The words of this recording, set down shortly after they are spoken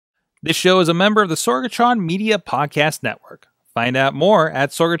This show is a member of the Sorgatron Media Podcast Network. Find out more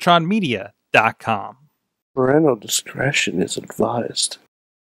at sorgatronmedia.com. Parental discretion is advised.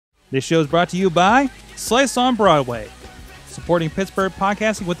 This show is brought to you by Slice on Broadway, supporting Pittsburgh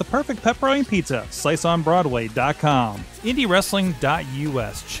podcasting with the perfect pepperoni pizza. SliceOnBroadway.com.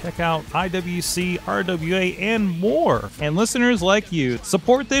 IndieWrestling.us. Check out IWC, RWA, and more. And listeners like you,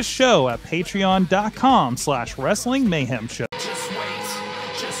 support this show at Patreon.com/Wrestling Mayhem Show.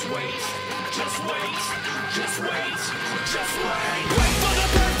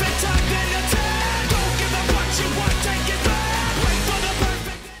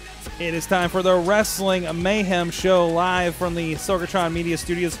 It is time for the Wrestling Mayhem Show live from the Sorgatron Media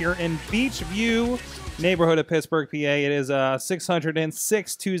Studios here in Beachview, neighborhood of Pittsburgh, PA. It is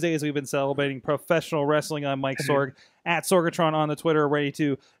 606 Tuesdays we've been celebrating professional wrestling. I'm Mike Sorg at Sorgatron on the Twitter, ready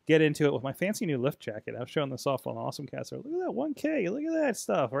to get into it with my fancy new lift jacket. I've shown this off on Awesome Cast. Look at that 1K. Look at that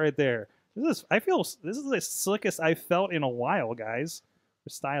stuff right there. I feel this is the slickest I've felt in a while, guys.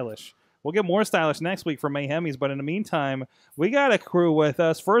 We're stylish. We'll get more stylish next week for Mayhemies, but in the meantime, we got a crew with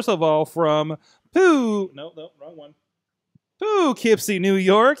us. First of all, from wrong one. Poughkeepsie, New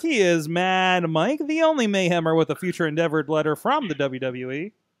York, he is Mad Mike, the only Mayhemmer with a future endeavored letter from the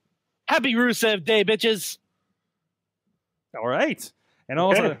WWE. Happy Rusev Day, bitches. All right. And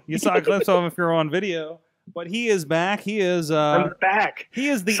also, you saw clips of him if you're on video, but he is back. He is I'm back. He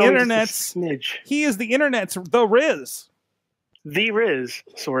is the So internet's the Rizz. The Rizz,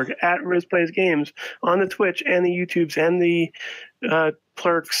 Sorg, at Rizz Plays Games on the Twitch and the YouTubes and the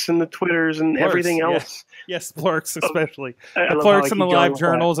Plurks and the Twitters and everything else. Yes, Plurks especially. I The Plurks and the live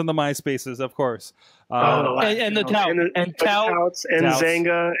journals and the MySpaces, of course. And the touts and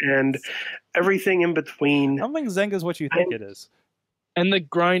Zanga and everything in between. I don't think Zenga's what you think it is. And the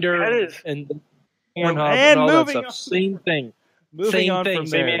Grinder. That is. And Pornhub and all moving that stuff. Same thing. Moving same on thing, from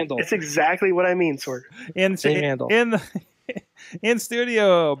same there. handle. It's exactly what I mean, Sorg. Same handle. In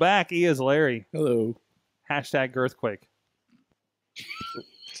studio, back, he is Larry. Hello. Hashtag Girthquake.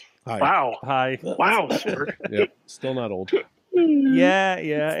 Hi. Wow. Hi. Wow, Sorg. Yep. Still not old. Yeah.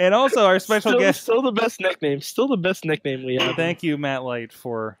 And also our special guest. Still the best nickname. Still the best nickname we have. Thank you, Matt Light,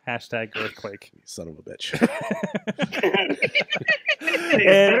 for hashtag Girthquake. Son of a bitch.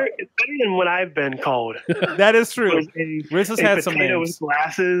 It's better than what I've been called. That is true. Rizz has had some potato names. with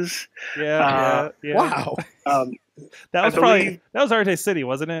glasses. Yeah. Wow. That was RJ City,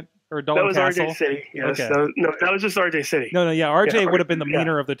 wasn't it? Or Dalton That was Castle? RJ City. Yes. Okay. That was just RJ City. No, yeah. RJ Yeah, would have been the yeah.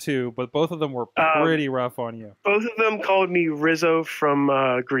 meaner of the two, but both of them were pretty rough on you. Both of them called me Rizzo from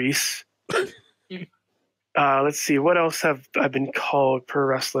Greece. Let's see. What else have I been called per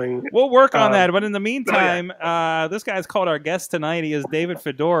wrestling? We'll work on that, but in the meantime, this guy's called our guest tonight. He is Dave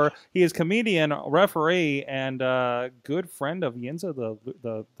Fedor. He is comedian, referee, and good friend of Yinza,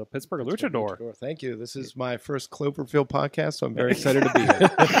 the Pittsburgh Luchador. Thank you. This is my first Cloverfield podcast, so I'm very excited to be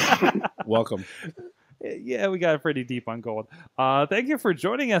here. Welcome. Yeah, we got pretty deep on gold. Thank you for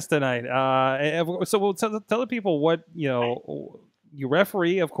joining us tonight. So we'll tell the people what, you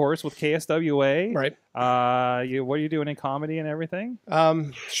referee, of course, with KSWA. Right. What are you doing in comedy and everything?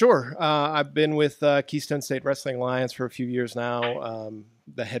 Sure. I've been with Keystone State Wrestling Alliance for a few years now,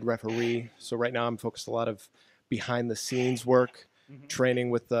 the head referee. So right now I'm focused a lot of behind-the-scenes work, training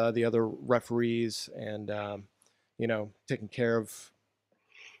with the other referees and, taking care of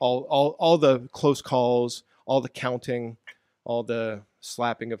all the close calls, all the counting, all the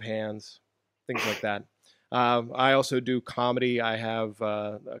slapping of hands, things like that. I also do comedy. I have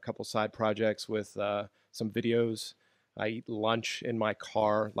a couple side projects with some videos. I eat lunch in my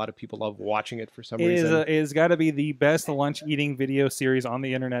car. A lot of people love watching it for some reason. It has got to be the best lunch eating video series on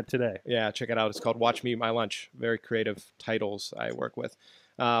the internet today. Yeah, check it out. It's called Watch Me Eat My Lunch. Very creative titles I work with.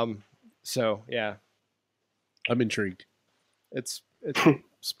 So, yeah. I'm intrigued. It's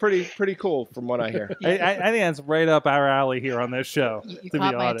pretty cool from what I hear. I think that's right up our alley here on this show. You to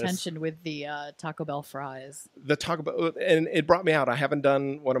caught be my honest. attention with the Taco Bell fries. The Taco Bell, and it brought me out. I haven't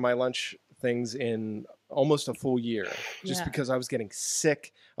done one of my lunch things in almost a full year, just because I was getting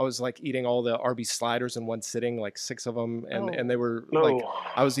sick. I was like eating all the Arby's sliders in one sitting, like 6 of them, and they were like,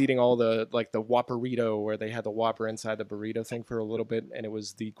 I was eating all the the Whopperito, where they had the Whopper inside the burrito thing for a little bit, and it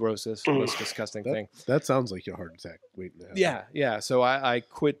was the grossest, most disgusting thing. That sounds like a heart attack waiting to happen. Yeah. So I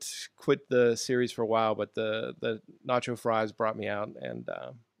quit the series for a while, but the nacho fries brought me out, and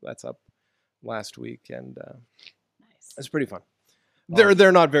that's up last week, and it's pretty fun.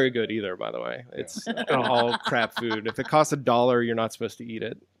 They're not very good either, by the way. It's all crap food. If it costs $1, you're not supposed to eat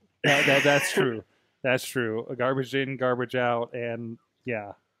it. That's true. That's true. A garbage in, garbage out, and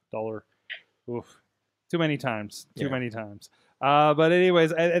 $1. Oof. Too many times. Too many times. But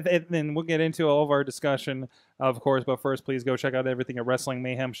anyways, and we'll get into all of our discussion, of course. But first, please go check out everything at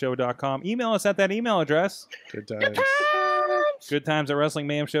WrestlingMayhemShow.com. Email us at that email address. Good times. Good times at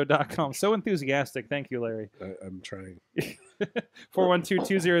WrestlingMayhemShow.com. So enthusiastic. Thank you, Larry. I'm trying.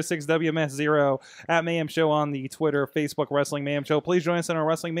 412-206-WMS0 at Mayhem Show on the Twitter, Facebook, Wrestling Mayhem Show. Please join us in our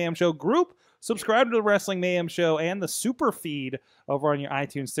Wrestling Mayhem Show group. Subscribe to the Wrestling Mayhem Show and the super feed over on your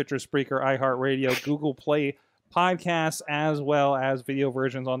iTunes, Stitcher, Spreaker, iHeartRadio, Google Play podcasts, as well as video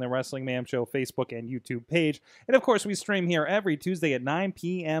versions on the Wrestling Mayhem Show Facebook and YouTube page. And of course, we stream here every Tuesday at 9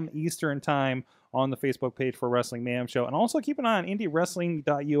 p.m. Eastern Time on the Facebook page for Wrestling Mayhem Show. And also keep an eye on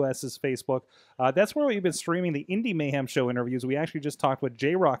IndieWrestling.us's Facebook. That's where we've been streaming the Indie Mayhem Show interviews. We actually just talked with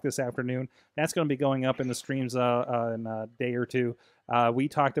J-Rock this afternoon. That's going to be going up in the streams in a day or two. We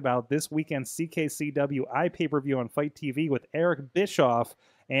talked about this weekend's CKCW iPay-per-view on Fight TV with Eric Bischoff,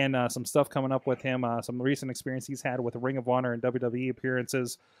 and some stuff coming up with him, some recent experience he's had with Ring of Honor and WWE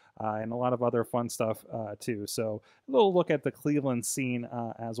appearances, and a lot of other fun stuff too. So a little look at the Cleveland scene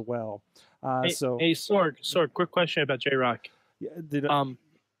as well. Hey, Sorg, quick question about J-Rock.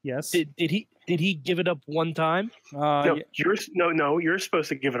 Yes. Did he give it up one time? No, you're supposed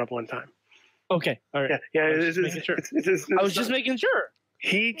to give it up one time. Okay, all right. Yeah. I was just making sure.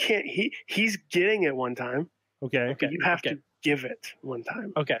 He can't. He's getting it one time. Okay. You have to give it one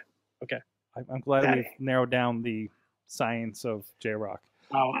time. Okay. I'm glad we've narrowed down the science of J-Rock.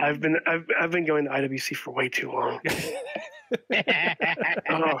 Wow, I've been going to IWC for way too long.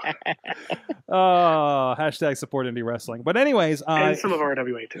 Hashtag support indie wrestling. But anyways, and some of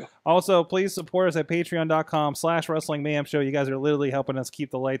RWA too. Also, please support us at patreon.com/Wrestling Mayhem Show. You guys are literally helping us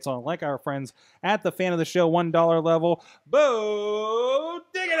keep the lights on, like our friends at the Fan of the Show $1 level. Boo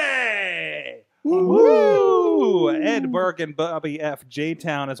Diggity! Woo! Ed Burke and Bobby F.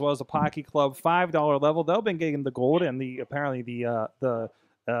 J-Town, as well as the Pocky Club $5 level. They've been getting the gold and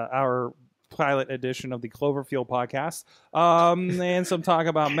our pilot edition of the Cloverfield podcast, and some talk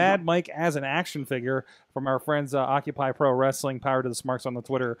about Mad Mike as an action figure from our friends Occupy Pro Wrestling, Power to the Smarks on the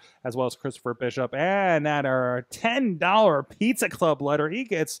Twitter, as well as Christopher Bishop. And at our $10 Pizza Club letter, he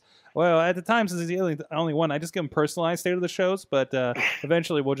gets, well, at the time, since he's the only one, I just give him personalized state of the shows, but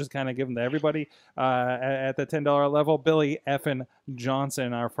eventually we'll just kind of give them to everybody. At the $10 level, Billy Effin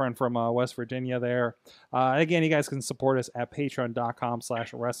Johnson, our friend from West Virginia there. Again, you guys can support us at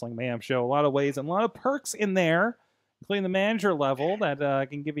patreon.com/Wrestling Mayhem Show. A lot of ways and a lot of perks in there, including the manager level that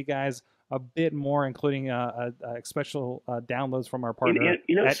can give you guys a bit more, including special downloads from our partner at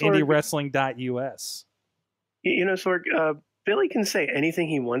IndieWrestling.us. Sorg, Billy can say anything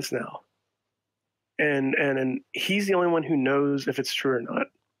he wants now, and he's the only one who knows if it's true or not.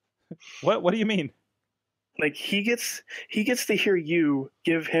 What do you mean? Like he gets to hear you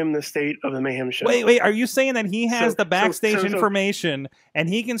give him the state of the Mayhem Show. Wait, are you saying that he has the backstage information and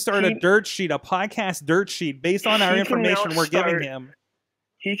he can start a dirt sheet, a podcast dirt sheet based on our information we're giving him?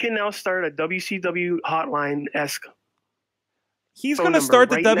 He can now start a WCW hotline-esque. He's going to start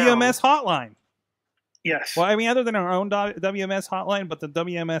the WMS hotline. Yes. Well, I mean, other than our own WMS hotline, but the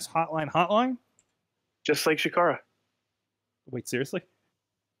WMS hotline? Just like Shikara. Wait, seriously?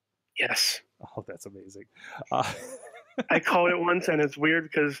 Yes. Oh, that's amazing. I called it once, and it's weird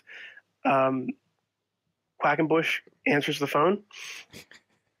because Quackenbush answers the phone.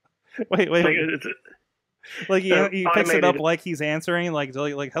 Wait. Like he picks it up like he's answering, like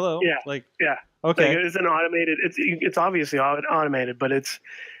hello. Yeah. Yeah. Okay. Like it's an automated. It's obviously automated, but it's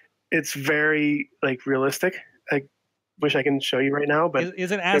very realistic. I wish I can show you right now, but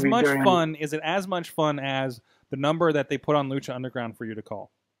is it as much fun? Is it as much fun as the number that they put on Lucha Underground for you to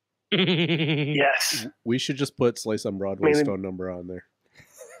call? Yes. We should just put Slice on Broadway's phone number on there.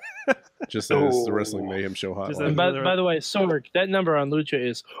 Just as the Wrestling Mayhem Show hotline. By the way, Sorg, that number on Lucha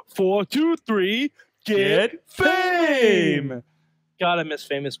is 423 Get Fame. God, I miss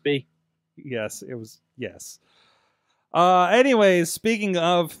Famous B. Yes, it was. Yes. Anyways, speaking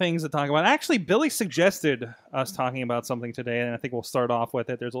of things to talk about, actually, Billy suggested us talking about something today, and I think we'll start off with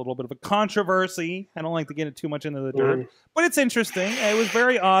it. There's a little bit of a controversy. I don't like to get it too much into the dirt, but it's interesting. It was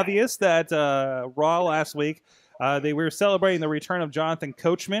very obvious that Raw last week, they were celebrating the return of Jonathan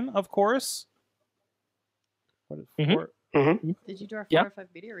Coachman, of course. Did you do our 405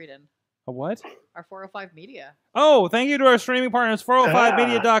 media read-in? A what? Our 405 media. Oh, thank you to our streaming partners,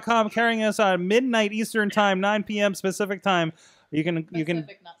 405media.com, carrying us on midnight Eastern time, 9 p.m. Pacific time. You can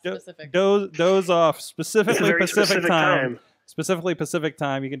doze off, specifically Pacific time. Specifically Pacific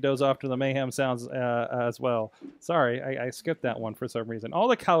time. You can doze off to the Mayhem sounds as well. Sorry, I skipped that one for some reason. All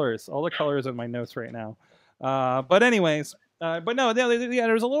the colors in my notes right now. But anyways, But no, yeah,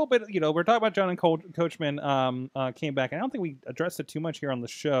 there was a little bit. We're talking about John and Coachman came back, and I don't think we addressed it too much here on the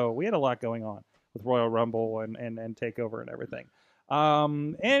show. We had a lot going on with Royal Rumble and Takeover and everything.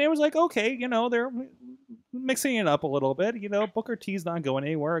 And it was like, okay, they're mixing it up a little bit. Booker T's not going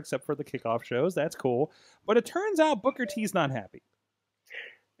anywhere except for the kickoff shows. That's cool. But it turns out Booker T's not happy.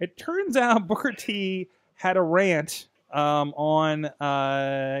 It turns out Booker T had a rant on,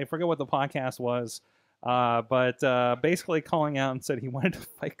 I forget what the podcast was, but basically calling out and said he wanted to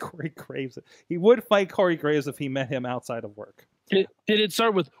fight Corey Graves. He would fight Corey Graves if he met him outside of work. Did it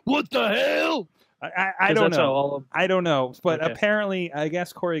start with, what the hell? I don't know. I don't know. But apparently, I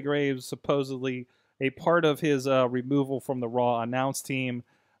guess Corey Graves, supposedly a part of his removal from the Raw announce team.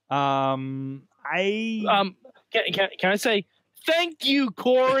 Can I say, thank you,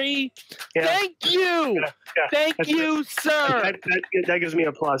 Corey. Yeah. Thank you. Thank you, sir. That gives me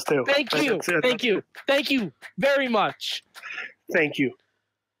applause, too. Thank you. Thank you. Thank you very much. Thank you.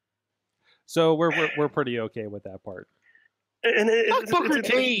 So we're pretty okay with that part. And Booker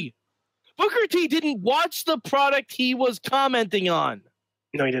T. Booker T didn't watch the product he was commenting on.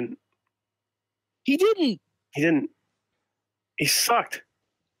 No, he didn't. He didn't. He sucked.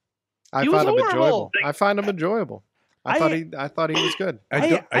 I find him enjoyable. I find him enjoyable. I thought he was good.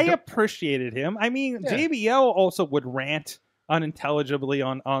 I appreciated him. I mean, yeah. JBL also would rant unintelligibly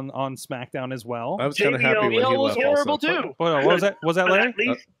on SmackDown as well. I was kind of happy when he left. Horrible also. too. What was that? Was that Larry?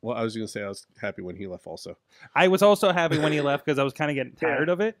 Well, I was going to say I was happy when he left. Also, I was also happy when he left because I was kind of getting tired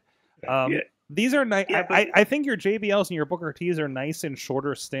of it. These are nice. Yeah, I think your JBLs and your Booker T's are nice in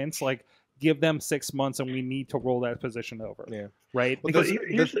shorter stints. Like, give them 6 months, and we need to roll that position over. Yeah, right. Well,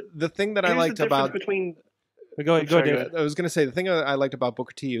 because the thing that I liked about Go ahead, David. I was going to say the thing that I liked about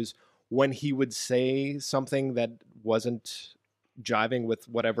Booker T is when he would say something that wasn't jiving with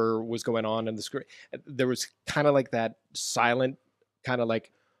whatever was going on in the screen. There was kind of like that silent, kind of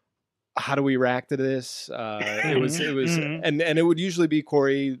like, how do we react to this? It was, and it would usually be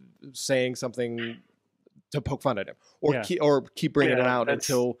Corey saying something to poke fun at him, or keep bringing it out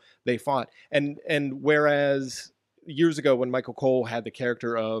until they fought. And whereas years ago when Michael Cole had the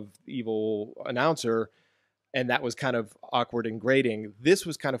character of evil announcer, and that was kind of awkward and grating, this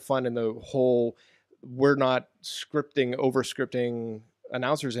was kind of fun in the whole, we're not over scripting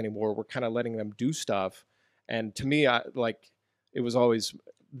announcers anymore. We're kind of letting them do stuff. And to me,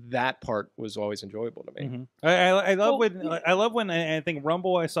 that part was always enjoyable to me. Mm-hmm. I love when I think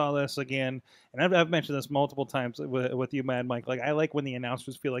Rumble, I saw this again, and I've mentioned this multiple times with you, Mad Mike. Like, I like when the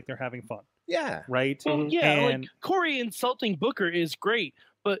announcers feel like they're having fun. Yeah. Right? Well, like Corey insulting Booker is great,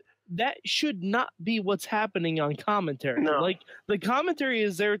 but that should not be what's happening on commentary. No. Like, the commentary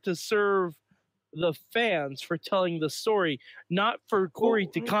is there to serve the fans for telling the story, not for Corey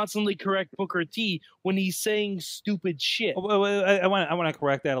to constantly correct Booker T when he's saying stupid shit. I want to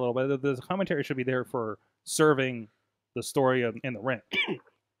correct that a little bit. The commentary should be there for serving the story in the ring,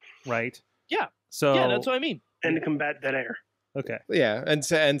 right? Yeah. So yeah, that's what I mean. And to combat dead air. Okay. Yeah, and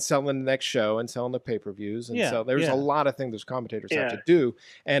selling the next show and selling the pay-per-views, and so there's a lot of things those commentators have to do,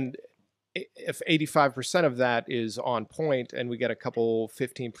 and if 85% of that is on point, and we get a couple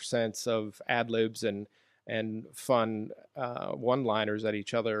 15% of ad libs and fun one-liners at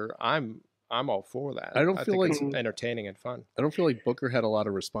each other, I'm all for that. I think like it's entertaining and fun. I don't feel like Booker had a lot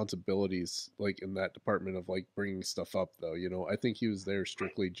of responsibilities like in that department of like bringing stuff up, though. I think he was there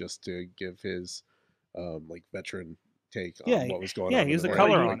strictly just to give his like veteran take on what was going on. Yeah, he was the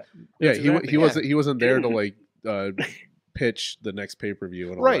color on it. Yeah, he wasn't there to like pitch the next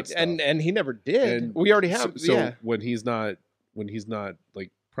pay-per-view and all that stuff. and he never did. And we already have so when he's not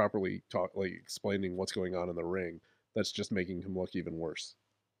like properly explaining what's going on in the ring, that's just making him look even worse.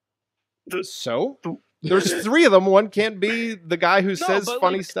 So there's 3 of them. One can't be the guy who says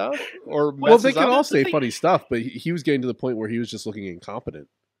funny stuff, or they can all say funny stuff, but he was getting to the point where he was just looking incompetent.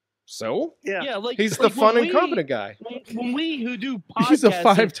 So like he's the fun and competent guy. When we who do podcasts, he's a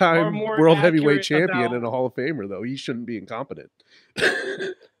 5-time world heavyweight champion and a Hall of Famer, though. He shouldn't be incompetent.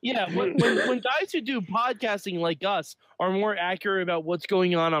 Yeah, when guys who do podcasting like us are more accurate about what's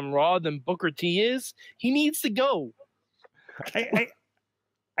going on Raw than Booker T is, he needs to go.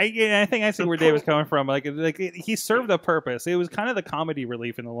 I think I see where Dave was coming from. Like he served a purpose. It was kind of the comedy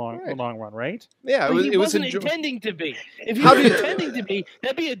relief in the long run, right? Yeah, it wasn't intending to be. If he was intending to be,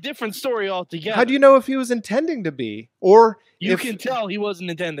 that'd be a different story altogether. How do you know if he was intending to be, or you can tell he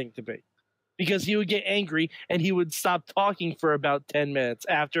wasn't intending to be, because he would get angry and he would stop talking for about 10 minutes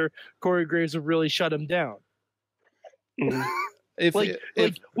after Corey Graves would really shut him down. If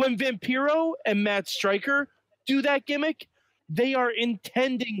when Vampiro and Matt Stryker do that gimmick, they are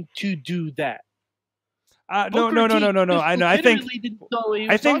intending to do that. No. I know. I think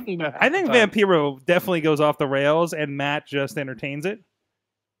Vampiro definitely goes off the rails, and Matt just entertains it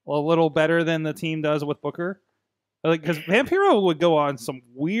a little better than the team does with Booker. Like, because Vampiro would go on some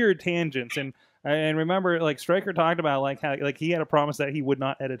weird tangents, and remember, like Stryker talked about, like how like he had a promise that he would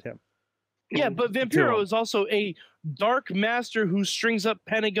not edit him. Yeah, but Vampiro is also a dark master who strings up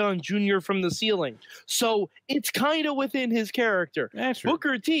Pentagon Jr. from the ceiling. So it's kind of within his character.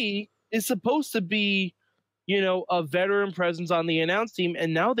 Booker T is supposed to be, a veteran presence on the announce team,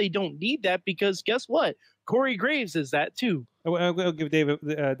 and now they don't need that because guess what? Corey Graves is that too. I'll give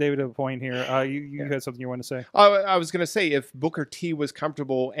David a point here. You had something you want to say? I was going to say, if Booker T was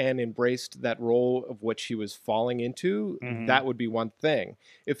comfortable and embraced that role of which he was falling into, that would be one thing.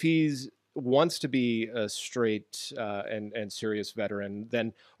 If he's wants to be a straight and serious veteran,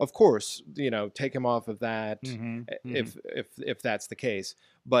 then of course, take him off of that if that's the case.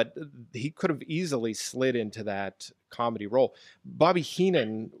 But he could have easily slid into that comedy role. Bobby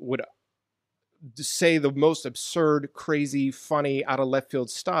Heenan would say the most absurd, crazy, funny, out of left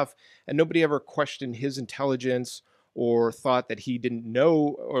field stuff, and nobody ever questioned his intelligence or thought that he didn't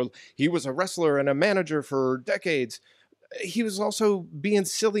know, or he was a wrestler and a manager for decades. He was also being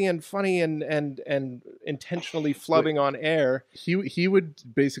silly and funny and intentionally flubbing on air. He would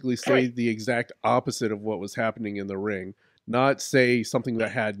basically say the exact opposite of what was happening in the ring, not say something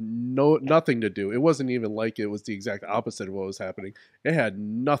that had nothing to do. It wasn't even like it was the exact opposite of what was happening. It had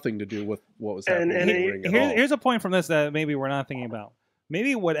nothing to do with what was happening in the ring at all. Here's a point from this that maybe we're not thinking about.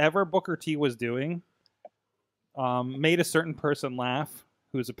 Maybe whatever Booker T was doing made a certain person laugh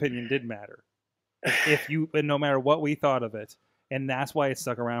whose opinion did matter. No matter what we thought of it, and that's why it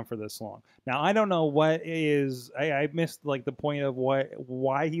stuck around for this long. Now I don't know what is. I missed like the point of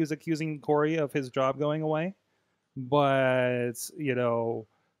why he was accusing Corey of his job going away, but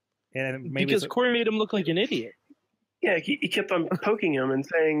and maybe because Corey made him look like an idiot. Yeah, he kept on poking him and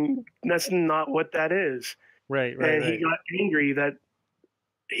saying that's not what that is. Right. He got angry that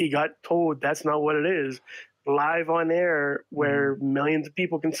he got told that's not what it is. Live on air where millions of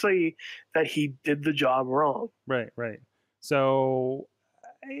people can see that he did the job wrong. Right. So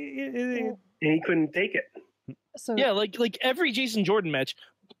and he couldn't take it. So yeah, like every Jason Jordan match,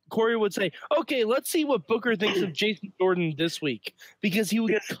 Corey would say, "Okay, let's see what Booker thinks of Jason Jordan this week," because he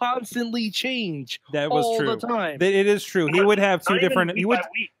would constantly change. That was all true. the time. It is true. He would have two different.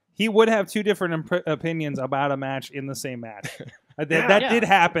 He would have two different opinions about a match in the same match. That did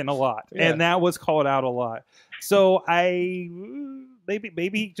happen a lot, and that was called out a lot. So maybe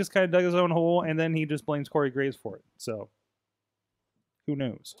he just kind of dug his own hole, and then he just blames Corey Graves for it. So who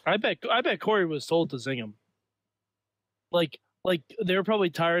knows? I bet Corey was told to zing him. Like they were probably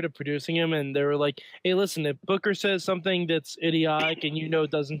tired of producing him, and they were like, "Hey, listen, if Booker says something that's idiotic and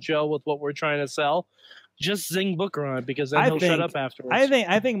doesn't gel with what we're trying to sell, just zing Booker on it because then he'll shut up afterwards."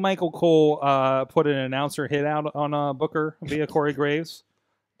 I think Michael Cole put an announcer hit out on Booker via Corey Graves,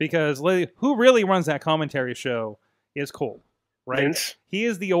 because who really runs that commentary show is Cole, right? Vince. He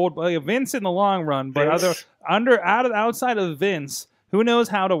is the old Vince in the long run, but outside of Vince, who knows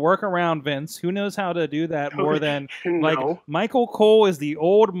how to work around Vince? Who knows how to do that more than Michael Cole is the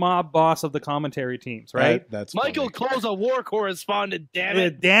old mob boss of the commentary teams, right? That's Michael Cole's a war correspondent. Damn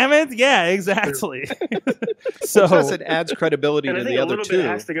it! Damn it! Yeah, exactly. So plus, it adds credibility to the other two. Bit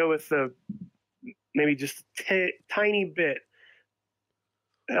has to go with maybe just tiny bit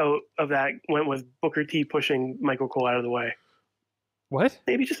of that went with Booker T pushing Michael Cole out of the way. What?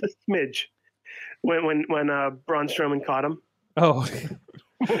 Maybe just a smidge. When Braun Strowman caught him. Oh,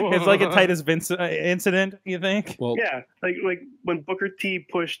 it's like a Titus Vince incident, you think? Well, yeah, like when Booker T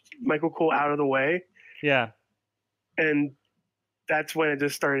pushed Michael Cole out of the way. Yeah, and that's when it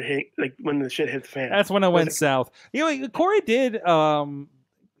just started hitting. Like when the shit hit the fan. That's when it went south. Corey did. I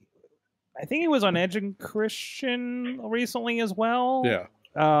think he was on Edge and Christian recently as well. Yeah.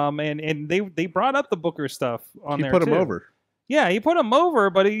 And they brought up the Booker stuff on there. He put him over. Yeah, he put him over,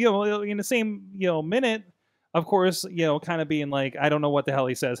 but in the same minute. Of course, kind of being like, I don't know what the hell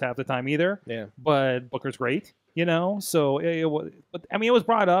he says half the time either. Yeah. But Booker's great, So it was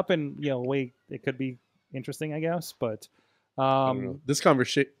brought up, and it could be interesting, I guess. But this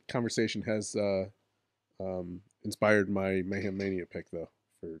conversation has inspired my Mayhem Mania pick though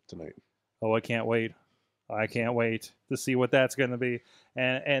for tonight. Oh, I can't wait! I can't wait to see what that's going to be.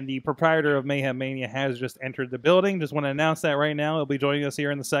 And the proprietor of Mayhem Mania has just entered the building. Just want to announce that right now. He'll be joining us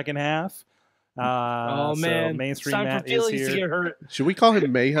here in the second half. Man, so Mainstream Matt is here. Should we call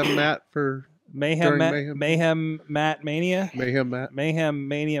him Mayhem Matt for Mayhem Matt Mania? Mayhem Matt? Mayhem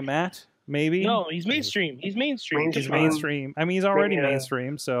Mania Matt? Maybe. No, he's mainstream. He's mainstream. He's mainstream. I mean, he's already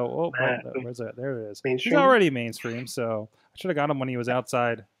mainstream. So, where's that? There it is. Mainstream? He's already mainstream. So I should have got him when he was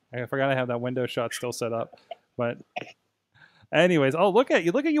outside. I forgot I have that window shot still set up. But, anyways, look at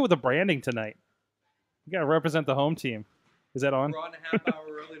you with the branding tonight. You gotta represent the home team. Is that on? We're on a half hour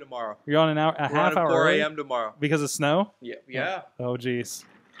early tomorrow. You're on a half hour 4 early? a.m. tomorrow. Because of snow? Yeah. Oh, jeez.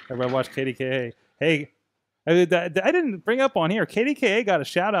 Everybody watch KDKA. Hey, I didn't bring up on here. KDKA got a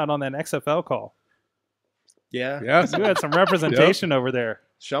shout out on that XFL call. Yeah. You had some representation over there.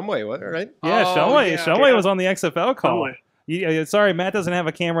 Shumway, right? Yeah, Shumway was on the XFL call. Sorry, Matt doesn't have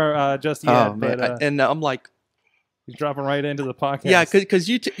a camera just yet. But, and I'm like, he's dropping right into the podcast. Yeah, because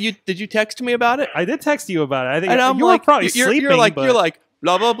did you text me about it? I did text you about it. I think and you were probably sleeping. You're like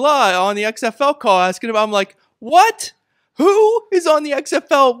blah blah blah on the XFL call asking about. I'm like, what? Who is on the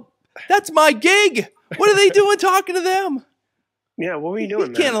XFL? That's my gig. What are they doing talking to them? Yeah, what were you doing?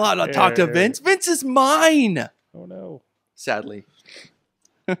 You can't allow to talk to Vince. Vince is mine. Oh no. Sadly.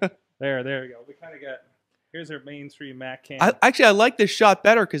 There we go. We kind of got. Here's our mainstream Mac cam. I like this shot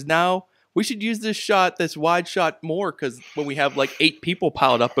better because now we should use this wide shot more because when we have like 8 people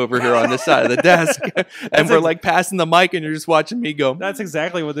piled up over here on this side of the desk and we're like passing the mic and you're just watching me go. That's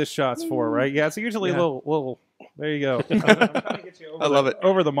exactly what this shot's for, right? Yeah, it's usually a little. There you go. I love it.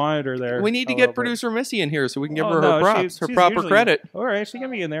 Over the monitor there. We need to get producer Missy in here so we can give her her props, her proper usually, credit. All right, she can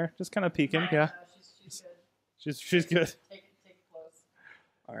be in there, just kind of peeking. Yeah, she's good. Take it close.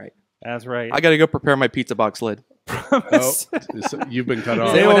 All right. That's right. I got to go prepare my pizza box lid. You've been cut off.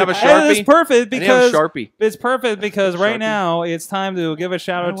 Does anyone have a Sharpie? It's perfect because Sharpie. It's perfect because right now it's time to give a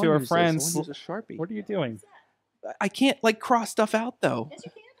shout out to our friends. Use a Sharpie. What are you doing? I can't cross stuff out though.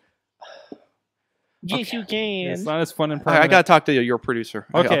 Yes, you can. It's not as fun and permanent. I got to talk to your producer.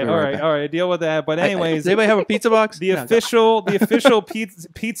 Okay, all right. Deal with that. But anyways, does anybody have a pizza box? The official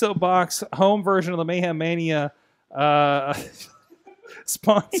pizza box home version of the Mayhem Mania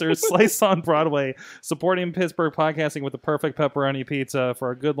sponsors Slice on Broadway, supporting Pittsburgh podcasting with the perfect pepperoni pizza for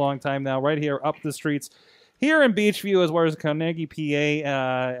a good long time now. Right here, up the streets. Here in Beachview, as well as Carnegie,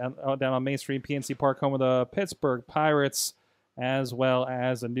 PA, down on Main Street, PNC Park, home of the Pittsburgh Pirates, as well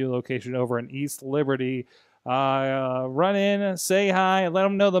as a new location over in East Liberty. Run in, say hi, let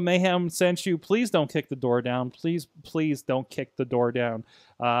them know the Mayhem sent you. Please don't kick the door down. Please don't kick the door down.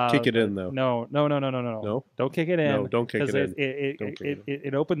 Kick it in, though. No. Don't kick it in. No, don't kick it in.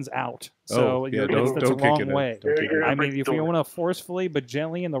 It opens out. So yeah, that's the wrong way. I mean, if you want to forcefully but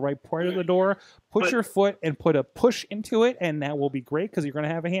gently in the right part of the door, put your foot and put a push into it, and that will be great because you're going to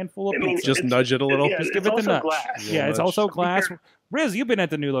have a handful of pizza. Just nudge it a little. Yeah, just give it the nudge. Yeah, it's also glass. Rizz, you've been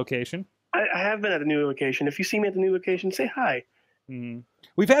at the new location. I have been at the new location. If you see me at the new location, say hi.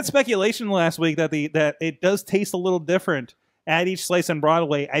 We've had speculation last week that it does taste a little different at each Slice on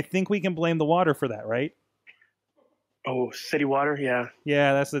Broadway. I think we can blame the water for that, right? Oh, city water, yeah.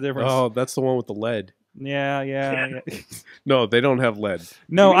 Yeah, that's the difference. Oh, that's the one with the lead. Yeah. No, they don't have lead.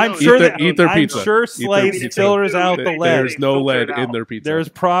 No, I'm sure eat their pizza. I'm sure Slice filters out the lead. There's no lead in their pizza. There's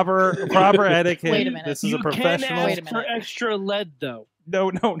proper etiquette. Wait a minute. This is a professional. You can ask for extra lead, though.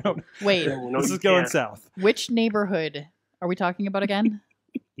 No. Wait. This is going south. Which neighborhood are we talking about again?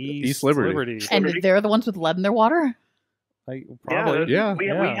 East Liberty. And they're the ones with lead in their water? Probably. Yeah.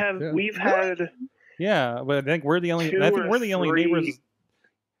 We've had. Yeah, but I think we're the only. Neighbors.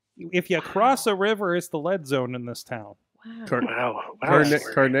 If you cross a river, it's the lead zone in this town. Wow.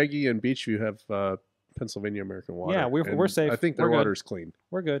 Carnegie and Beachview have Pennsylvania American water. Yeah, we're safe. I think their water's clean.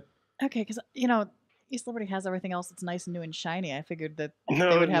 We're good. Okay, because East Liberty has everything else that's nice and new and shiny. I figured that they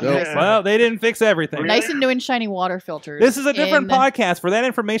No, would have no. nice, Well, they didn't fix everything. nice and new and shiny water filters. This is a different podcast. For that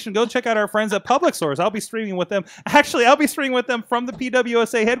information, go check out our friends at Public Source. I'll be streaming with them. Actually, I'll be streaming with them from the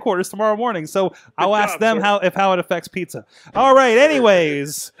PWSA headquarters tomorrow morning. So I'll ask them how it affects pizza. All right.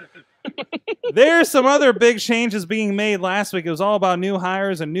 Anyways, there's some other big changes being made last week. It was all about new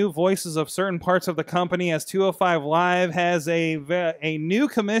hires and new voices of certain parts of the company, as 205 Live has a new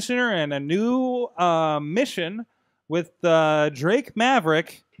commissioner and a new mission with Drake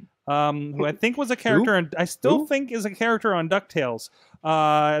Maverick, who I think was a character, and I still think is a character on DuckTales.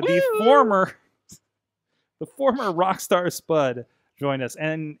 The former Rockstar Spud joined us,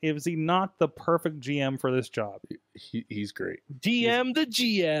 and is he not the perfect GM for this job? He's great. DM the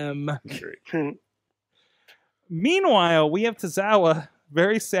GM. Great. Meanwhile, we have Tozawa.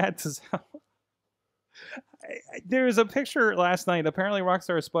 Very sad Tozawa. There was a picture last night. Apparently,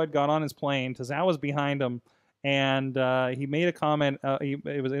 Rockstar Spud got on his plane. Tozawa's behind him, and he made a comment.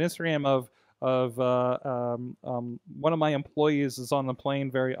 It was an Instagram of one of my employees is on the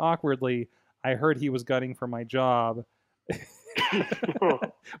plane very awkwardly. I heard he was gutting for my job.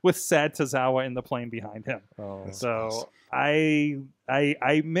 with sad Tozawa in the plane behind him. So I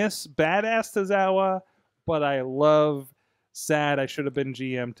miss badass Tozawa, but I love sad I should have been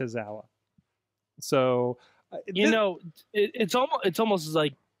GM Tozawa. So it's almost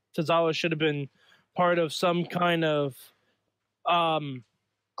like Tozawa should have been part of some kind of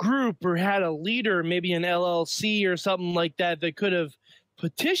group or had a leader, maybe an LLC or something like that could have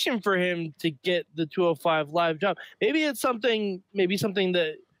petitioned for him to get the 205 Live job. Maybe it's something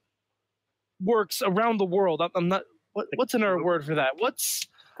that works around the world. I'm not. What's another word for that? What's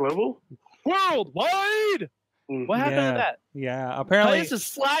global? Worldwide. What happened to that? Yeah, apparently Titus is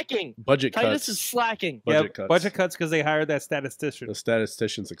slacking. Budget cuts. Titus is slacking. Budget cuts because they hired that statistician. The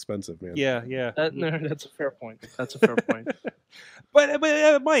statistician's expensive, man. Yeah. That's a fair point. But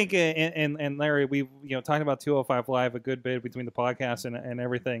Mike and Larry, we've talked about 205 Live a good bit between the podcast and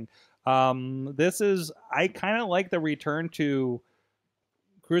everything. I kind of like the return to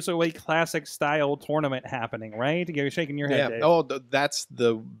Cruiserweight Classic style tournament happening, right? You're shaking your head, Dave. Oh, that's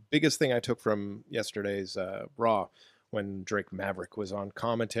the biggest thing I took from yesterday's Raw when Drake Maverick was on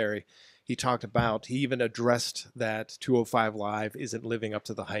commentary. He even addressed that 205 Live isn't living up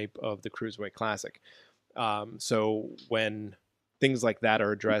to the hype of the Cruiserweight Classic. So when things like that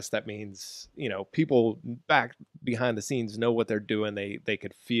are addressed, that means, people back behind the scenes know what they're doing. They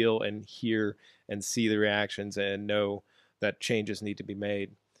could feel and hear and see the reactions and know that changes need to be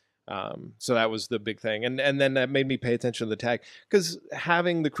made. So that was the big thing. And then that made me pay attention to the tag, because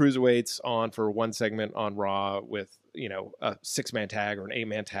having the Cruiserweights on for one segment on Raw with, a 6-man tag or an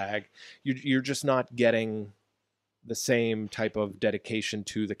 8-man tag, you're just not getting the same type of dedication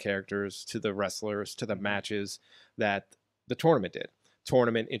to the characters, to the wrestlers, to the matches that the tournament did.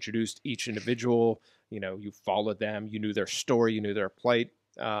 Tournament introduced each individual, you followed them, you knew their story, you knew their plight.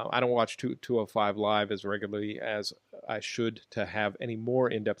 I don't watch 205 Live as regularly as I should to have any more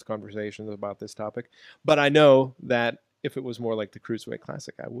in-depth conversations about this topic. But I know that if it was more like the Cruiserweight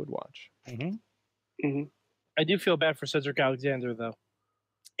Classic, I would watch. Mm-hmm. Mm-hmm. I do feel bad for Cedric Alexander, though.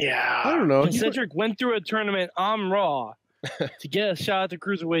 Yeah. I don't know. Cedric went through a tournament on Raw to get a shot at the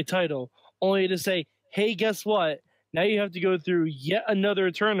Cruiserweight title, only to say, hey, guess what? Now you have to go through yet another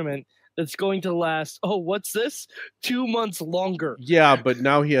tournament that's going to last, what's this? 2 months longer. Yeah, but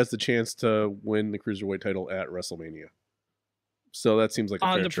now he has the chance to win the Cruiserweight title at WrestleMania. So that seems like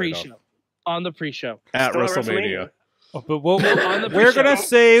a fair trade-off. On the pre-show. At WrestleMania. But we're going to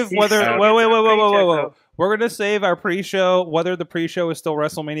save whether... Whoa. We're going to save our pre-show, whether the pre-show is still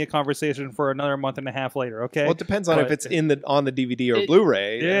WrestleMania conversation, for another month and a half later, okay? Well, it depends on if it's on the DVD or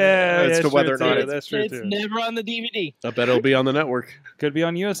Blu-ray. As to whether or not that's true it's too. Never on the DVD. I bet it'll be on the network. Could be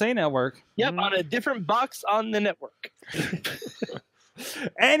on USA Network. Yep, on a different box on the network.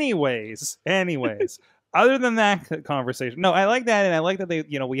 Anyways. Other than that conversation, no, I like that, and I like that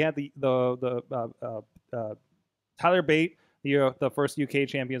we had the Tyler Bate, the first UK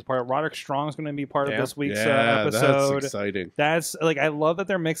champions part. Roderick Strong's going to be part of this week's episode. That's exciting. That's I love that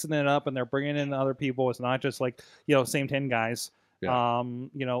they're mixing it up and they're bringing in other people. It's not just same 10 guys. Yeah.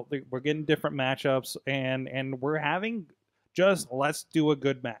 We're getting different matchups and we're having let's do a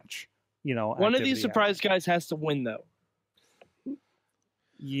good match. One of these surprise guys has to win, though.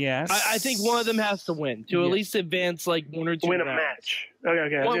 Yes, I think one of them has to win to at least advance one or two. Win rounds. a match.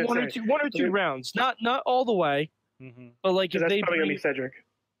 Okay. One or two rounds. Not all the way. Mm-hmm. But if that's probably gonna be Cedric.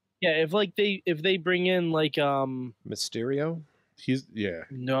 Yeah, if they bring in Mysterio,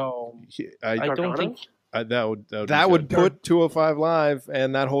 no, I don't think that would put 205 Live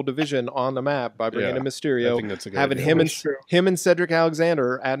and that whole division on the map by bringing in Mysterio. I think that's a good having idea. him and Cedric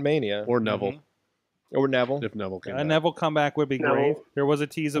Alexander at Mania or Neville. Mm-hmm. Or Neville. If Neville came back. A Neville comeback would be great. There was a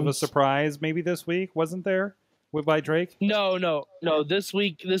tease of a surprise maybe this week, wasn't there? By Drake? No. This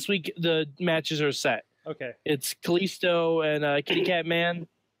week the matches are set. Okay. It's Kalisto and Kitty Cat Man.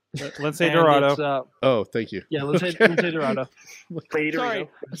 Lindsay Dorado. Thank you. Yeah, Lindsay Dorado.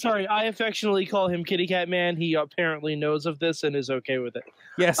 Sorry, I affectionately call him Kitty Cat Man. He apparently knows of this and is okay with it.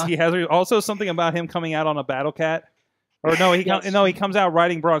 Yes, he has. Also, something about him coming out on a Battle Cat. Or no, he comes out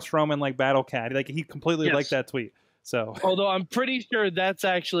riding Braun Strowman like Battle Cat. He completely liked that tweet. So, although I'm pretty sure that's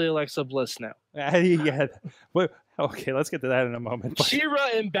actually Alexa Bliss now. Yeah. Okay, let's get to that in a moment. She-Ra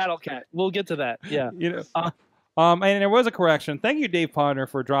and Battle Cat. We'll get to that. Yeah. And there was a correction. Thank you, Dave Fedor,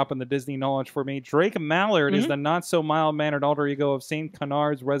 for dropping the Disney knowledge for me. Drake Mallard is the not so mild mannered alter ego of Saint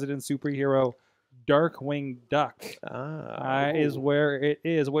Canard's resident superhero Darkwing Duck. Is where it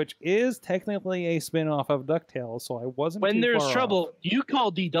is, which is technically a spin-off of DuckTales, so I wasn't When too there's far trouble, off. you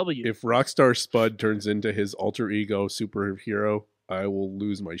call DW. If Rockstar Spud turns into his alter ego superhero, I will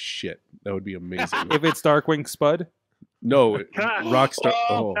lose my shit. That would be amazing. If it's Darkwing Spud? No, Rockstar.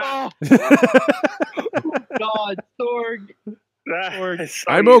 Oh. God, Sorg.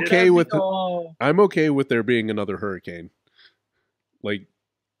 I'm okay with there being another hurricane. Like,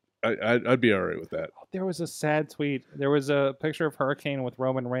 I'd be all right with that. There was a sad tweet. There was a picture of Hurricane with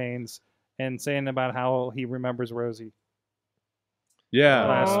Roman Reigns and saying about how he remembers Rosie. Yeah.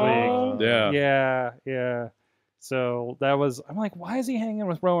 Last week. Yeah. Yeah. So that was. I'm like, why is he hanging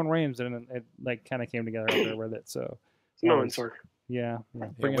with Roman Reigns? And it like kind of came together after I read it. So. Sorg. Yeah.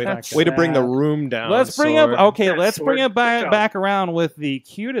 Way to bring the room down. Let's bring Sorg. up. Okay, let's bring it back around with the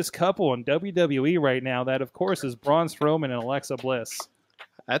cutest couple in WWE right now. That of course is Braun Strowman and Alexa Bliss.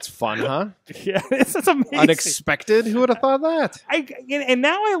 That's fun, huh? Yeah, this is amazing. Unexpected. Who would have thought that? And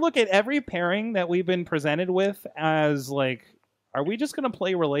now I look at every pairing that we've been presented with as like, are we just going to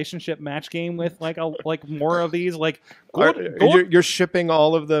play relationship match game with like more of these? Like, you're shipping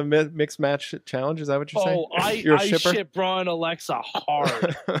all of the mixed match challenge. Is that what you're saying? I ship Braun Alexa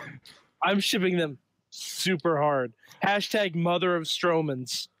hard. I'm shipping them super hard. Hashtag mother of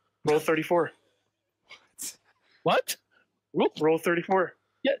Strowmans. Rule 34. What? Rule 34.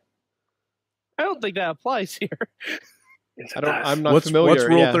 Yeah. I don't think that applies here. I'm not familiar. What's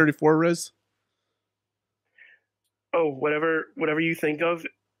Rule 34, Rizz? Oh, whatever you think of,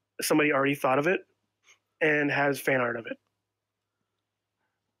 somebody already thought of it and has fan art of it.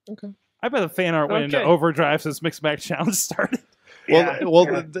 Okay. I bet the fan art went into overdrive since Mixed Match Challenge started.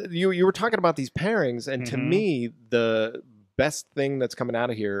 You were talking about these pairings, and to me, the best thing that's coming out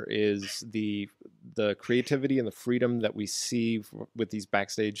of here is the creativity and the freedom that we see with these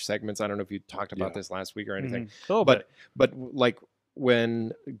backstage segments. I don't know if you talked about this last week or anything, but like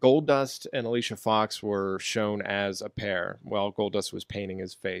when Goldust and Alicia Fox were shown as a pair, well, Goldust was painting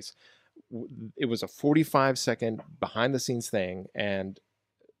his face. It was a 45-second behind-the-scenes thing, and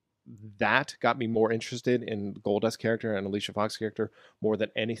that got me more interested in Goldust character and Alicia Fox character more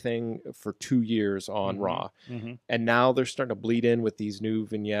than anything for 2 years on Raw. And now they're starting to bleed in with these new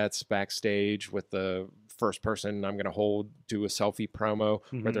vignettes backstage with the first person I'm going to do a selfie promo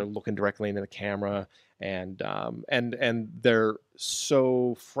where they're looking directly into the camera, and they're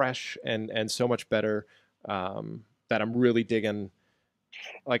so fresh and so much better that I'm really digging.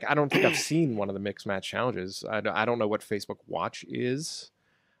 Like, I don't think I've seen one of the mixed match challenges. I don't know what Facebook Watch is.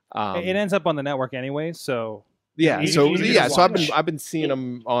 It ends up on the network anyway, so so I've been seeing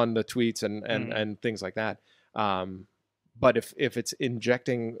them on the tweets and things like that. But if it's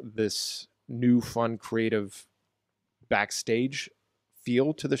injecting this new, fun, creative backstage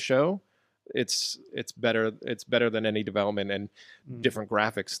feel to the show, it's better. It's better than any development and different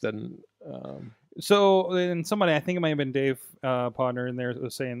graphics than. So, and somebody, I think it might have been Dave Podner in there,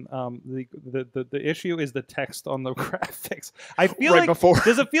 was saying the issue is the text on the graphics. I feel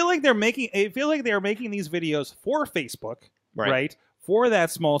does it feel like they're making? It feel like they're making these videos for Facebook, right? For that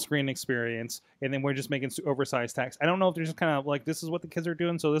small screen experience, and then we're just making oversized text. I don't know if they're just kind of like, this is what the kids are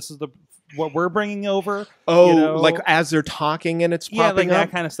doing, so this is what we're bringing over. Like as they're talking and it's popping up?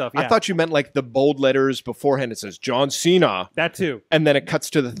 That kind of stuff. Yeah. I thought you meant like the bold letters beforehand. It says John Cena. That too. And then it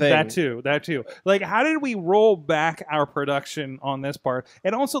cuts to the thing. That too. Like, how did we roll back our production on this part?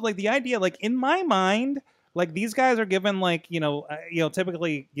 And also, like, the idea, like, in my mind, like, these guys are given, like,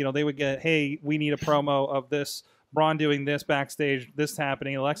 typically, they would get, hey, we need a promo of this. Braun doing this backstage, this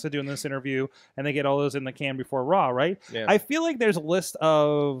happening, Alexa doing this interview, and they get all those in the can before Raw, right? Yeah. I feel like there's a list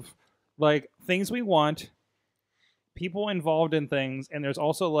of like things we want, people involved in things, and there's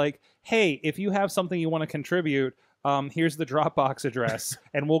also like, hey, if you have something you want to contribute, here's the Dropbox address,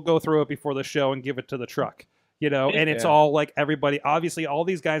 and we'll go through it before the show and give it to the truck. And it's all like everybody. Obviously, all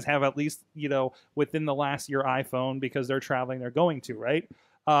these guys have at least within the last year iPhone because they're traveling, they're going to, right?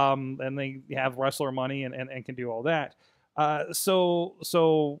 And they have wrestler money and can do all that.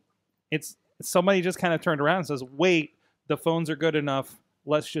 So it's somebody just kind of turned around and says, wait, the phones are good enough.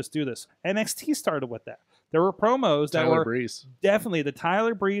 Let's just do this. NXT started with that. There were promos that were definitely the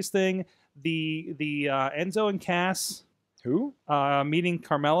Tyler Breeze thing, the Enzo and Cass. Who? Meeting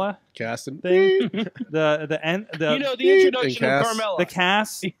Carmella. Cass and thing. the introduction of Carmella.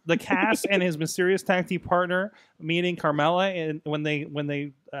 The Cass and his mysterious tag team partner meeting Carmella, and when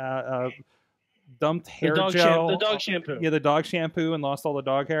they dumped hair gel, the dog shampoo. Yeah, the dog shampoo, and lost all the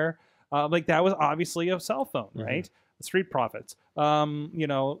dog hair. Like, that was obviously a cell phone, right? The Street Profits.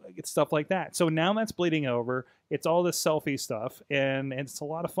 It's stuff like that. So now that's bleeding over. It's all this selfie stuff, and it's a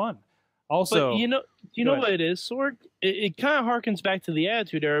lot of fun. Also, but you know what it is, Sorg? It kind of harkens back to the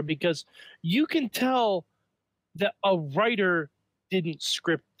Attitude Era, because you can tell that a writer didn't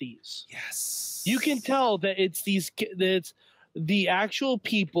script these. Yes, you can tell that it's the actual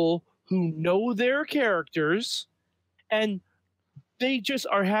people who know their characters and they just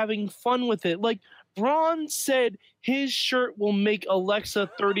are having fun with it. Like Braun said, his shirt will make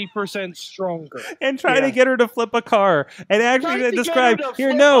Alexa 30% stronger, and try to get her to flip a car, and actually describe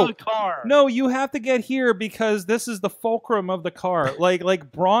here. No, you have to get here because this is the fulcrum of the car.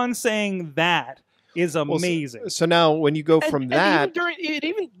 like Braun saying that is amazing. So now when you go from that,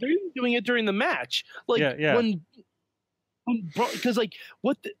 even doing it during the match, like because like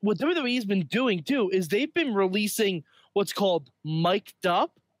what WWE's been doing too is they've been releasing what's called mic'd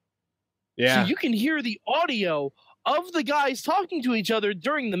up. Yeah. So you can hear the audio of the guys talking to each other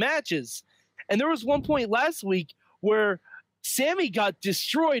during the matches. And there was one point last week where Sammy got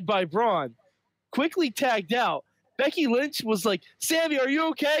destroyed by Braun, quickly tagged out. Becky Lynch was like, Sammy, are you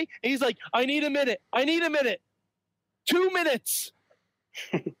okay? And he's like, I need a minute. 2 minutes.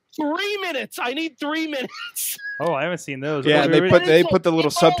 3 minutes. I need 3 minutes. Oh, I haven't seen those. Yeah, they put the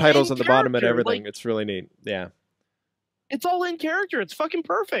little subtitles at the bottom of everything. Like, it's really neat. Yeah. It's all in character. It's fucking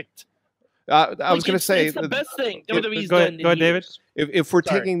perfect. I was going to say it's the best thing WWE's go done. Ahead, David. If we're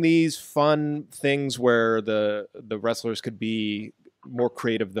taking these fun things where the wrestlers could be more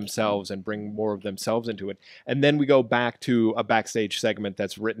creative themselves and bring more of themselves into it, and then we go back to a backstage segment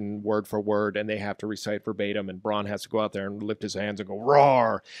that's written word for word, and they have to recite verbatim, and Braun has to go out there and lift his hands and go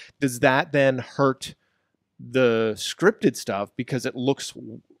roar. Does that then hurt the scripted stuff because it looks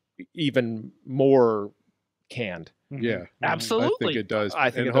even more canned? Yeah, absolutely. I think it does.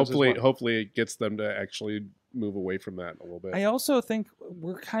 And hopefully it gets them to actually move away from that a little bit. I also think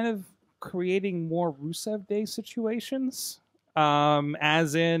we're kind of creating more Rusev Day situations,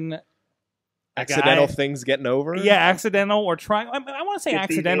 as in accidental things getting over. Yeah, accidental or trying. I want to say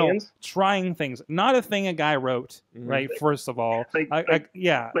accidental trying things. Not a thing a guy wrote, right? First of all, like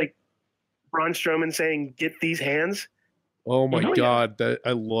Braun Strowman saying, "Get these hands." Oh my God, that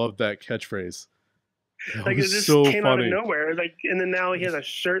I love that catchphrase. Like it just came out of nowhere. Like, and then now he has a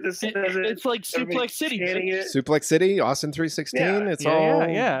shirt that says it. It's like Suplex City. Suplex City, Austin 316. Yeah. It's all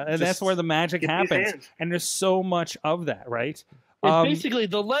and that's where the magic happens. And there's so much of that, right? It's basically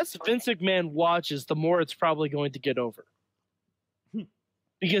the less Vince McMahon watches, the more it's probably going to get over.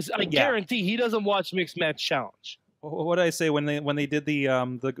 Because I guarantee he doesn't watch Mixed Match Challenge. What did I say when they did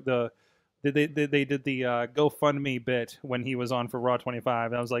They did the GoFundMe bit when he was on for Raw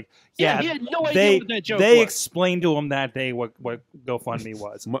 25. I was like, he had no idea what that joke was. They explained to him that day what GoFundMe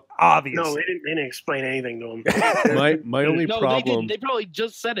was. Obviously. No, they didn't explain anything to him. my only problem... They probably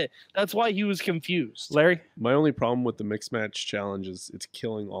just said it. That's why he was confused. Larry? My only problem with the Mixed Match Challenge is it's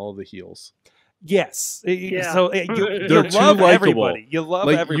killing all the heels. Yes. They're you love too everybody. You love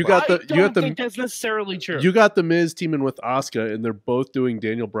everybody. I don't think that's necessarily true. You got the Miz teaming with Asuka, and they're both doing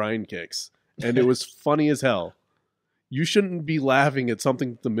Daniel Bryan kicks, and it was funny as hell. You shouldn't be laughing at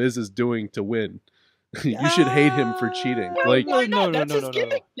something the Miz is doing to win. You should hate him for cheating. No. That's his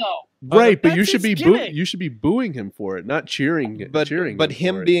gimmick, though. Right, but you should be booing him for it, not cheering. But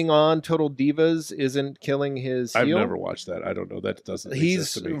him being on Total Divas isn't killing his heel. I've never watched that. I don't know. That doesn't. He's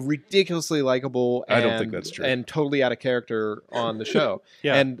exist to me. Ridiculously likable. I don't think that's true. And totally out of character on the show.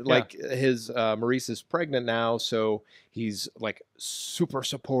 His Maurice is pregnant now, so he's like super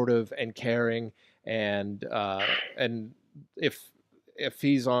supportive and caring. And if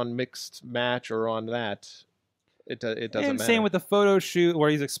he's on Mixed Match or on that, it doesn't matter. Same with the photo shoot where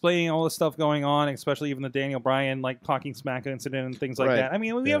he's explaining all the stuff going on, especially even the Daniel Bryan talking smack incident and things like that. I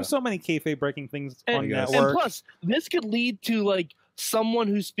mean, we have so many kayfabe breaking things on network. And plus, this could lead to someone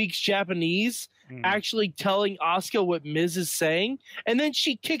who speaks Japanese actually telling Asuka what Miz is saying, and then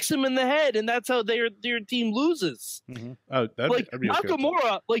she kicks him in the head, and that's how their team loses. Oh, that'd be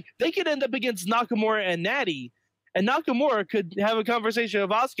Nakamura, they could end up against Nakamura and Natty. And Nakamura could have a conversation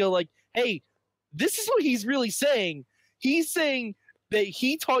with Asuka hey, this is what he's really saying. He's saying that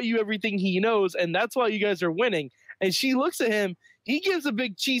he taught you everything he knows, and that's why you guys are winning. And she looks at him. He gives a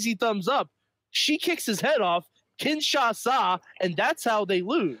big cheesy thumbs up. She kicks his head off, Kinshasa, and that's how they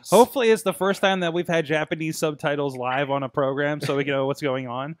lose. Hopefully it's the first time that we've had Japanese subtitles live on a program so we can know what's going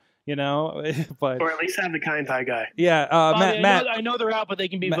on. But or at least have the Kind-Tai guy. Yeah, Matt. I know they're out, but they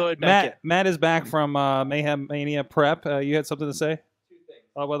can be voted back. Matt is back from Mayhem Mania prep. You had something to say? 2 things.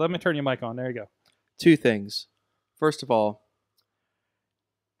 Oh, well, let me turn your mic on. There you go. 2 things. First of all,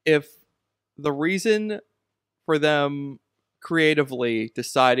 if the reason for them creatively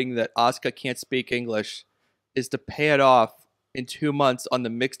deciding that Asuka can't speak English is to pay it off in 2 months on the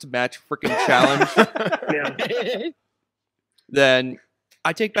Mixed Match freaking challenge, then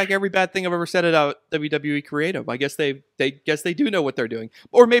I take back every bad thing I've ever said about WWE creative. I guess they do know what they're doing.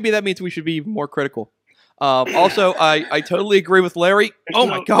 Or maybe that means we should be even more critical. Also, I totally agree with Larry. Oh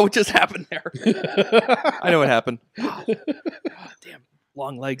my God, what just happened there? I know what happened. Oh, damn,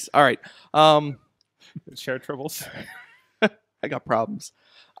 long legs. All right. Share tribbles. I got problems.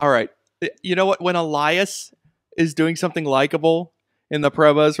 All right. You know what? When Elias is doing something likable in the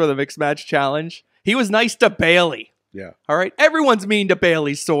promos for the Mixed Match Challenge, he was nice to Bailey. Yeah. All right. Everyone's mean to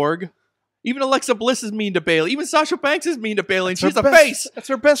Bailey, Sorg. Even Alexa Bliss is mean to Bailey. Even Sasha Banks is mean to Bailey, and she's a face. That's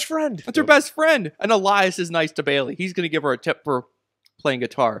her best friend. That's her best friend. And Elias is nice to Bailey. He's going to give her a tip for playing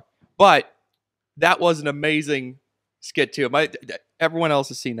guitar. But that was an amazing skit too. Everyone else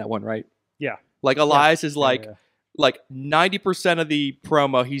has seen that one, right? Yeah. Like Elias is like 90% of the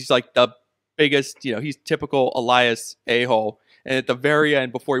promo. He's like the biggest. He's typical Elias a-hole. And at the very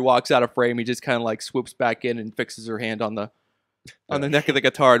end, before he walks out of frame, he just kind of like swoops back in and fixes her hand on the neck of the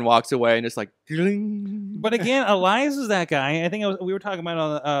guitar and walks away, and it's like. But again, Elias is that guy. I think we were talking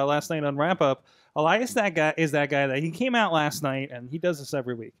about on last night on Wrap Up. Elias is that guy that he came out last night, and he does this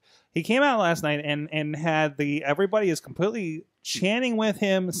every week. He came out last night and had everybody is completely chanting with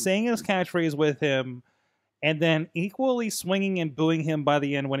him, saying his catchphrase with him, and then equally swinging and booing him by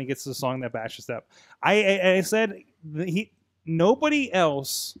the end when he gets to the song that bashes up. I said nobody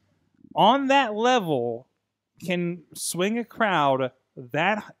else on that level can swing a crowd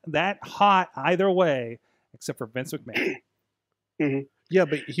that hot either way, except for Vince McMahon. Mm-hmm. Yeah,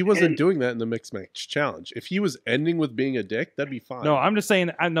 but he wasn't doing that in the Mixed Match Challenge. If he was ending with being a dick, that'd be fine. No, I'm just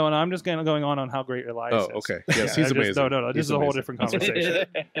saying. I'm just going on how great Elias is. Oh, okay. Yes, he's amazing. No. This is a whole different conversation.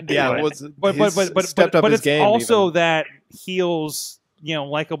 Yeah, but stepped up his it's game. Also, even. that heels,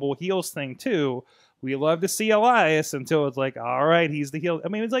 likable heels thing too. We love to see Elias until it's like, all right, he's the heel. I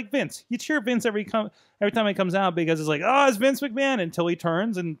mean, it's like Vince. You cheer Vince every time he comes out because it's like, oh, it's Vince McMahon, until he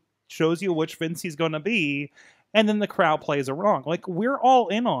turns and shows you which Vince he's going to be, and then the crowd plays it wrong. Like, we're all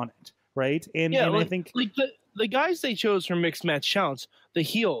in on it, right? And I think like the guys they chose for Mixed Match Challenge, the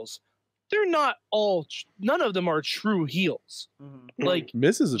heels, they're not all. None of them are true heels. Mm-hmm. Like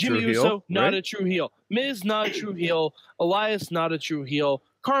Miz is a Jimmy true Uso, heel, not right? a true heel. Miz, not a true heel. Elias, not a true heel.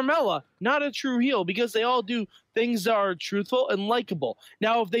 Carmella, not a true heel, because they all do things that are truthful and likable.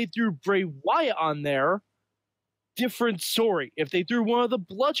 Now, if they threw Bray Wyatt on there, different story. If they threw one of the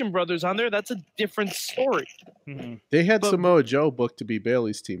Bludgeon Brothers on there, that's a different story. Mm-hmm. They had Samoa Joe booked to be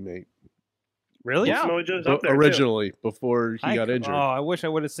Bailey's teammate. Really? Yeah. Samoa Joe's up there, Originally, before he got injured. Oh, I wish I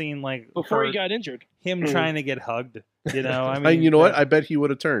would have seen before he got injured. him trying to get hugged. I mean, And you know what? I bet he would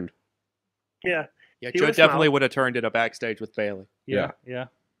have turned. Yeah. Yeah, He Joe would've definitely smiled. would have turned it a backstage with Bailey. Yeah.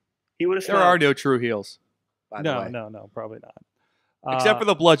 He would have There are no true heels. By the way. No, probably not. Except for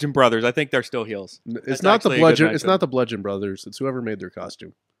the Bludgeon Brothers. I think they're still heels. It's That's not the actually a good Bludgeon. It's mention. not the Bludgeon Brothers. It's whoever made their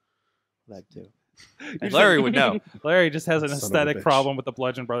costume. That too. And Larry would know. Larry just has an Son of a aesthetic bitch. problem with the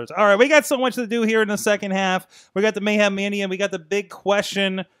Bludgeon Brothers. All right, we got so much to do here in the second half. We got the Mayhem Mania. We got the big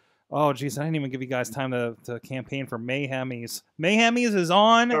question. Oh, geez, I didn't even give you guys time to campaign for Mayhemies. Mayhemies is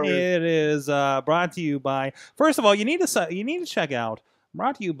on. Sorry. It is brought to you by. First of all, you need to check out.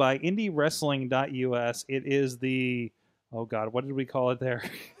 Brought to you by IndieWrestling.us. It is the. Oh God, what did we call it there?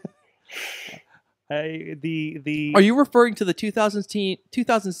 The. Are you referring to the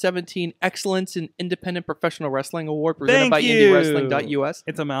 2017 Excellence in Independent Professional Wrestling Award presented by IndieWrestling.us?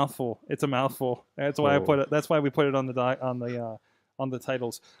 It's a mouthful. That's why I put it. That's why we put it on the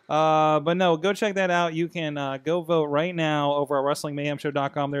titles. But no, go check that out. You can go vote right now over at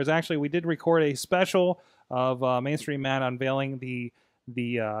WrestlingMayhemShow.com. We did record a special of Mainstream Matt unveiling the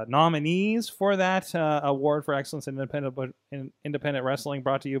nominees for that award for excellence in independent wrestling,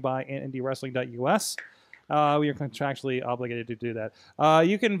 brought to you by IndieWrestling.us. We are contractually obligated to do that.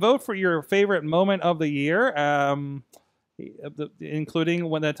 You can vote for your favorite moment of the year, including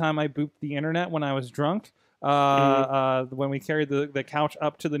when that time I booped the internet when I was drunk. When we carried the couch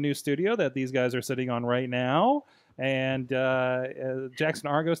up to the new studio that these guys are sitting on right now. And Jackson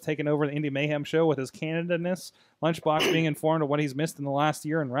Argos taking over the Indie Mayhem show with his Canada-ness. Lunchbox being informed of what he's missed in the last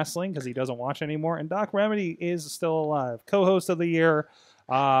year in wrestling because he doesn't watch anymore. And Doc Remedy is still alive. Co-host of the year.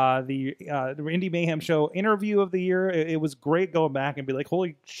 The Indie Mayhem show interview of the year. It was great going back and be like,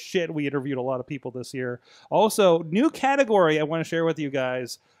 holy shit, we interviewed a lot of people this year. Also, new category I want to share with you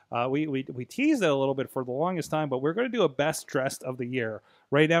guys. We teased it a little bit for the longest time, but we're going to do a best dressed of the year.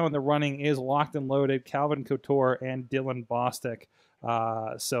 Right now in the running is Locked and Loaded, Calvin Couture, and Dylan Bostic.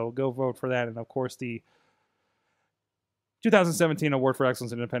 So go vote for that. And of course, the 2017 Award for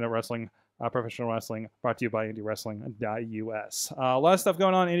Excellence in Independent Wrestling, Professional Wrestling, brought to you by IndieWrestling.us. A lot of stuff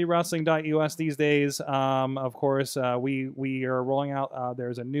going on IndieWrestling.us these days. Of course, we are rolling out.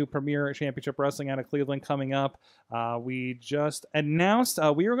 There's a new Premier Championship Wrestling out of Cleveland coming up. We just announced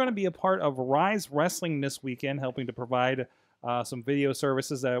we are going to be a part of Rise Wrestling this weekend, helping to provide some video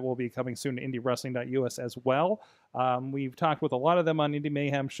services that will be coming soon to IndieWrestling.us as well. We've talked with a lot of them on Indie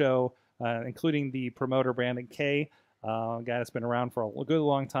Mayhem Show, including the promoter Brandon Kay. A guy that's been around for a good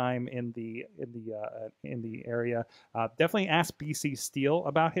long time in the area. Definitely ask BC Steele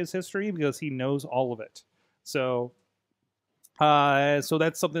about his history because he knows all of it. So that's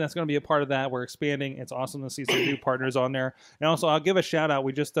something that's going to be a part of that. We're expanding. It's awesome to see some new partners on there. And also, I'll give a shout out.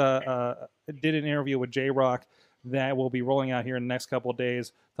 We just did an interview with J-Rock that will be rolling out here in the next couple of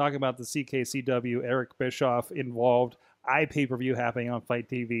days, talking about the CKCW, Eric Bischoff involved pay-per-view happening on Fight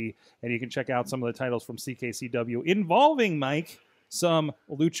TV, and you can check out some of the titles from CKCW involving, Mike, some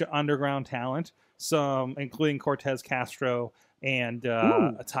Lucha Underground talent, some including Cortez Castro and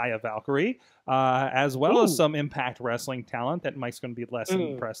Taya Valkyrie, as well as some Impact Wrestling talent that Mike's going to be less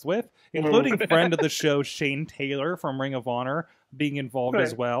impressed with, including friend of the show Shane Taylor from Ring of Honor being involved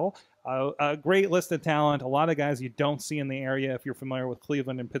as well. A great list of talent, a lot of guys you don't see in the area if you're familiar with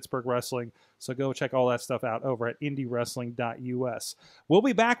Cleveland and Pittsburgh wrestling. So go check all that stuff out over at IndieWrestling.us. We'll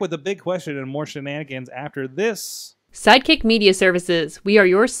be back with a big question and more shenanigans after this. Sidekick Media Services. We are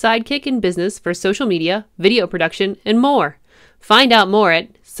your sidekick in business for social media, video production, and more. Find out more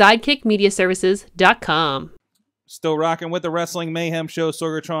at sidekickmediaservices.com. Still rocking with the Wrestling Mayhem Show.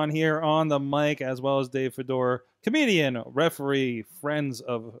 Sorgatron here on the mic, as well as Dave Fedor, comedian, referee, friends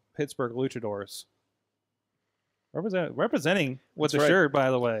of Pittsburgh Luchadors. Representing with the shirt,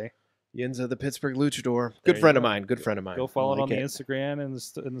 by the way. Yinza the Pittsburgh Luchador. Good friend of mine. Good friend of mine. Go follow it on the Instagram and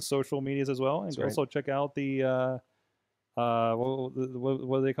the social medias as well. And also check out the, what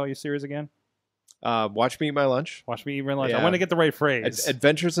do they call your series again? Watch Me Eat My Lunch. Watch Me Eat My Lunch. I want to get the right phrase.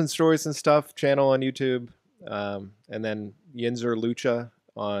 Adventures and Stories and Stuff channel on YouTube. And then Yinzer Lucha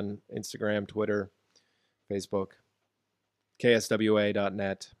on Instagram, Twitter, Facebook,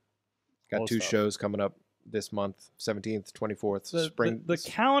 kswa.net. Got two shows coming up this month, 17th, 24th. Spring. The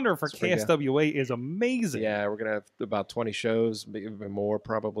calendar for KSWA is amazing. Yeah, we're going to have about 20 shows, even more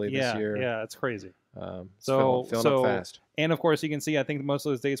probably this year. Yeah, it's crazy. Filling up fast. And of course, you can see, I think most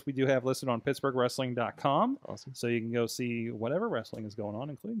of those dates we do have listed on PittsburghWrestling.com. Awesome. So you can go see whatever wrestling is going on,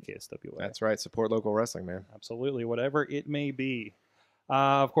 including KSWA. That's right. Support local wrestling, man. Absolutely. Whatever it may be.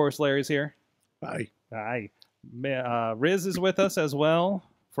 Of course, Larry's here. Hi. Hi. Rizz is with us as well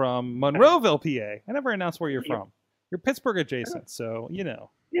from Monroeville, PA. I never announced where you're from. You're Pittsburgh adjacent, so you know.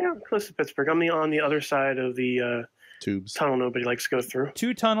 Yeah, I'm close to Pittsburgh. I'm on the other side of the tubes tunnel nobody likes to go through.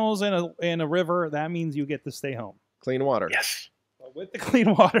 2 tunnels and a river. That means you get to stay home. Clean water. Yes. With the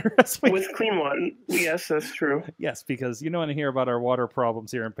clean water. With clean water. Yes, that's true. Yes, because you don't want to hear about our water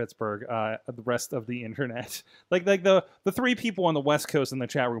problems here in Pittsburgh. The rest of the internet. Like the 3 people on the West Coast in the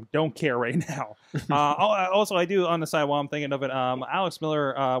chat room don't care right now. Also, I do on the side while I'm thinking of it. Alex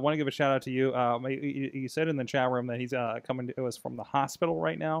Miller, I want to give a shout out to you. You said in the chat room that he's coming to us from the hospital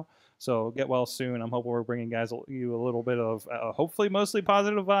right now. So get well soon. I'm hoping we're bringing you a little bit of hopefully mostly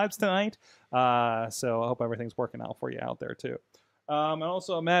positive vibes tonight. So I hope everything's working out for you out there too. And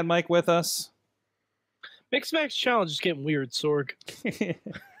also Mad Mike with us. Mix Max Challenge is getting weird, Sorg.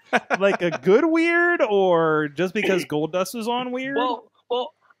 Like a good weird, or just because Goldust is on weird?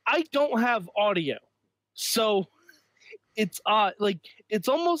 Well, I don't have audio, so it's like it's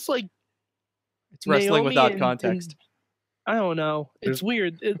almost like it's wrestling without context. I don't know. It's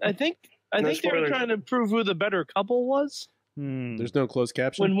weird. I think they were trying to prove who the better couple was. There's no closed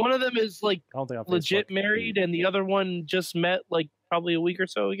caption. When one of them is like legit married and the other one just met like probably a week or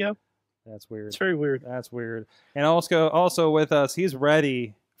so ago. That's weird. It's very weird. That's weird. And also with us, he's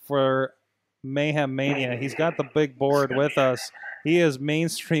ready for Mayhem Mania. He's got the big board with us. He is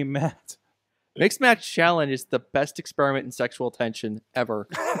Mainstream Matt. Mixed Match Challenge is the best experiment in sexual tension ever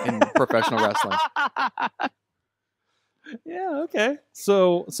in professional wrestling. Yeah, okay.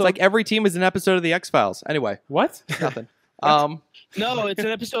 So it's like every team is an episode of the X-Files. Anyway. What? Nothing. No, it's an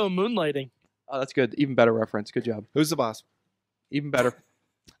episode of Moonlighting. Oh, that's good. Even better reference. Good job. Who's the boss? Even better.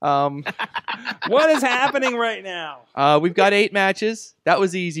 What is happening right now? We've got 8 matches. That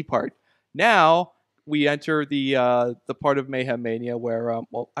was the easy part. Now we enter the part of Mayhem Mania where,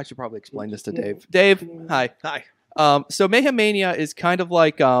 well, I should probably explain this to Dave. Dave, hi. Hi. So Mayhem Mania is kind of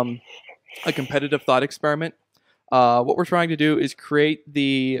like a competitive thought experiment. What we're trying to do is create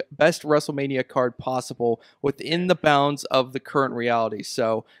the best WrestleMania card possible within the bounds of the current reality.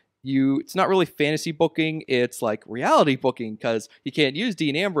 So it's not really fantasy booking, it's like reality booking, because you can't use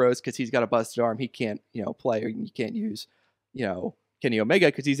Dean Ambrose because he's got a busted arm. He can't, play, or you can't use, Kenny Omega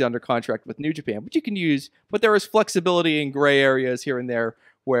because he's under contract with New Japan. But there is flexibility in gray areas here and there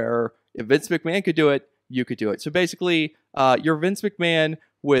where if Vince McMahon could do it, you could do it. So basically, you're Vince McMahon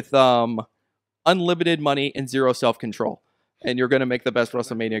with unlimited money and zero self-control. And you're going to make the best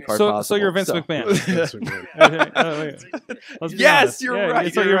WrestleMania card possible. So you're Vince McMahon. Yes, you're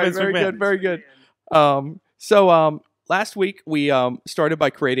right. So you're Vince very McMahon. Good, very good. So last week we started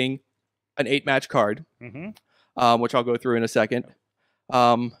by creating an 8-match card, which I'll go through in a second.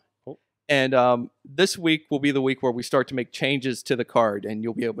 And this week will be the week where we start to make changes to the card, and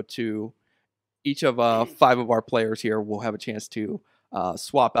you'll be able to, each of 5 of our players here will have a chance to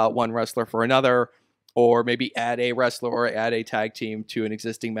swap out one wrestler for another, or maybe add a wrestler or add a tag team to an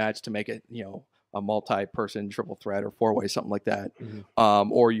existing match to make it, a multi-person triple threat or 4-way, something like that.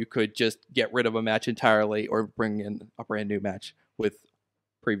 Or you could just get rid of a match entirely or bring in a brand new match with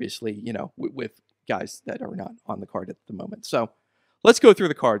previously, with guys that are not on the card at the moment. So let's go through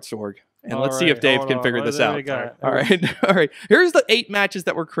the card, Sorg, and let's see if Dave can figure this out. All right. Here's the 8 matches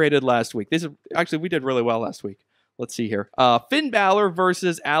that were created last week. We did really well last week. Let's see here. Finn Balor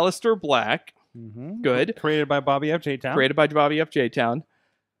versus Aleister Black. Good. Created by Bobby F. J. Town.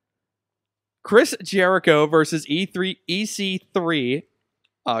 Chris Jericho versus EC3,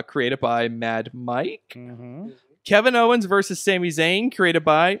 created by Mad Mike. Kevin Owens versus Sami Zayn, created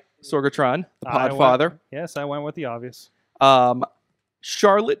by Sorgatron, the Podfather. Yes, I went with the obvious.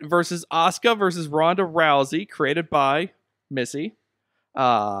 Charlotte versus Asuka versus Ronda Rousey, created by Missy.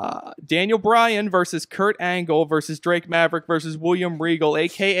 Daniel Bryan versus Kurt Angle versus Drake Maverick versus William Regal,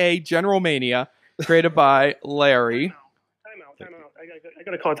 a.k.a. General Mania, created by Larry. Time out. I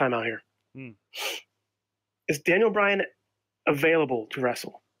got to call a timeout here. Is Daniel Bryan available to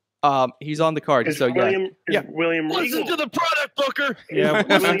wrestle? He's on the card. William Listen Regal. to the product booker. Yeah,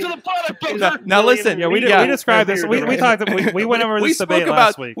 Listen to the product booker. Now listen. Yeah, we described this. We talked. We went over this debate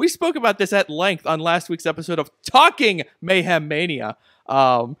last week. We spoke about this at length on last week's episode of Talking Mayhem Mania.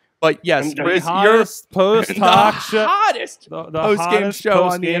 But yes, the Rizz, hottest post-talk show, hottest the post-game show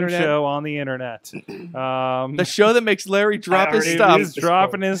on the internet. The show that makes Larry drop his stuff. He's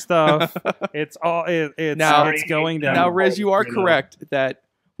dropping his stuff. It's going down. Now, Rizz, you are correct that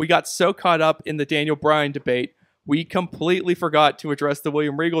we got so caught up in the Daniel Bryan debate, we completely forgot to address the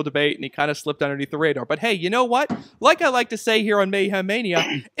William Regal debate, and he kind of slipped underneath the radar. But hey, you know what? Like I like to say here on Mayhem Mania,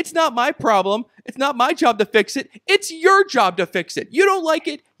 it's not my problem. It's not my job to fix it. It's your job to fix it. You don't like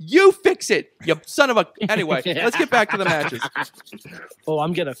it, you fix it. You son of a... Anyway, let's get back to the matches. Oh,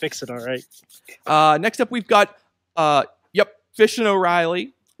 I'm going to fix it, all right. Next up, we've got Fish and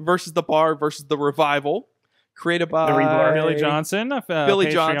O'Reilly versus The Bar versus The Revival. Created by Billy Johnson.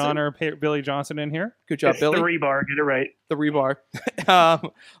 Billy Johnson. Or Billy Johnson in here. Good job, Billy. The Rebar, get it right. The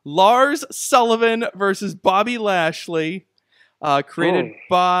Rebar. Lars Sullivan versus Bobby Lashley. Created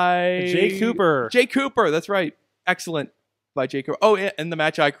by Jay Cooper. Jay Cooper, that's right. Excellent by Jay Cooper. Oh, and the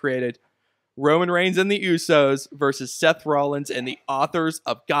match I created. Roman Reigns and the Usos versus Seth Rollins and the authors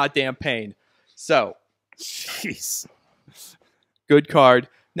of Goddamn Pain. So, jeez. Good card.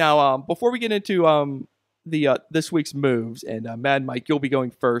 Now, before we get into this week's moves, and Mad Mike, you'll be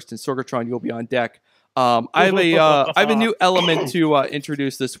going first, and Sorgatron, you'll be on deck. I have a new element to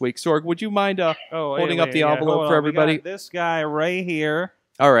introduce this week. Sorg, would you mind holding up the envelope for everybody? We got this guy right here.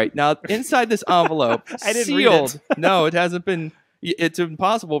 All right, now inside this envelope, I didn't sealed. read it. No, it hasn't been. It's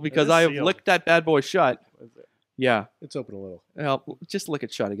impossible because I have licked that bad boy shut. Yeah, it's open a little. Well, just lick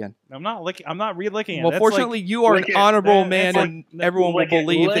it shut again. I'm not re-licking it. Well, fortunately, you are an honorable man, and everyone will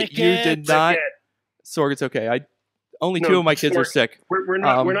believe that you did not. Sorg, it's okay. Only 2 of my kids are sick. We're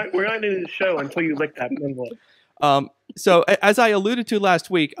not doing the show until you lick that envelope. So as I alluded to last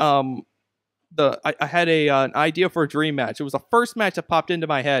week, I had an idea for a dream match. It was the first match that popped into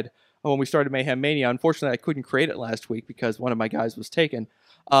my head when we started Mayhem Mania. Unfortunately, I couldn't create it last week because one of my guys was taken.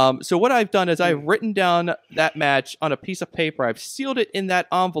 So what I've done is I've written down that match on a piece of paper. I've sealed it in that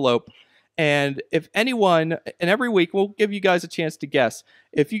envelope. And if anyone, and every week we'll give you guys a chance to guess.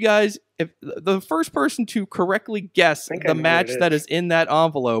 If the first person to correctly guess the match that is in that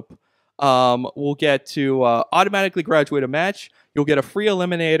envelope will get to automatically graduate a match. You'll get a free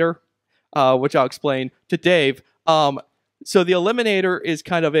eliminator, which I'll explain to Dave. So the eliminator is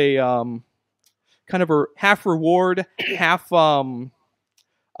kind of a half reward, half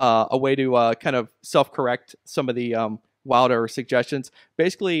a way to kind of self-correct some of the wilder suggestions.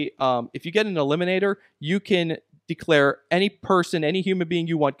 Basically, if you get an eliminator, you can declare any person, any human being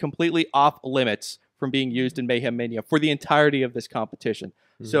you want completely off limits from being used in Mayhem Mania for the entirety of this competition.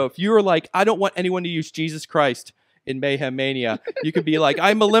 So if you were like, I don't want anyone to use Jesus Christ in Mayhem Mania, you could be like,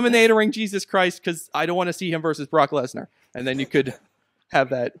 I'm eliminating Jesus Christ because I don't want to see him versus Brock Lesnar. And then you could have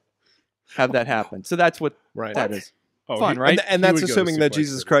that happen. So that's what that is. Fun, right? And that's assuming that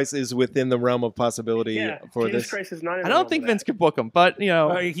Jesus Christ is within the realm of possibility for Jesus this. Christ is not in I don't think Vince could book him, but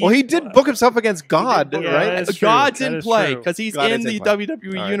he did book himself against God, right? God's in play because he's in the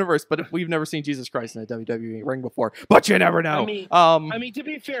WWE universe, but we've never seen Jesus Christ in a WWE ring before. But you never know. I mean, to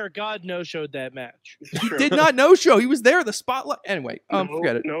be fair, God no-showed that match. He did not no-show. He was there. The spotlight. Anyway,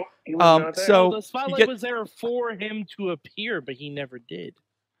 forget it. No, he was not there. So the spotlight was there for him to appear, but he never did.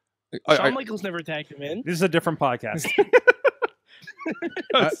 Shawn Michaels never tagged him in. This is a different podcast.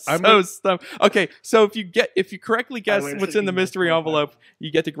 I'm so okay. So if you correctly guess what's in the mystery envelope,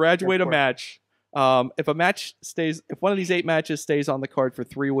 you get to graduate a match. If one of these 8 matches stays on the card for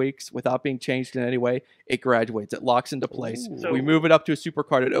 3 weeks without being changed in any way, it graduates. It locks into place. We move it up to a super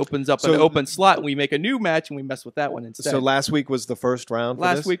card. It opens up an open slot. And we make a new match and we mess with that one instead. So last week was the first round.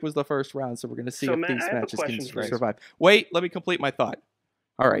 Last week was the first round. So we're going to see if these matches can survive. Wait, let me complete my thought.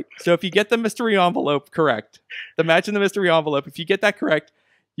 All right. So if you get the mystery envelope correct, the match in the mystery envelope, if you get that correct,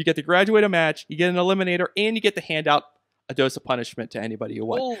 you get to graduate a match, you get an eliminator, and you get to hand out a dose of punishment to anybody you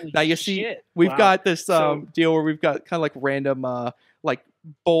want. Holy now you see, we've got this deal where we've got kind of like random, like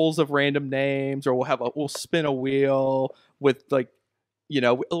bowls of random names, or we'll spin a wheel with we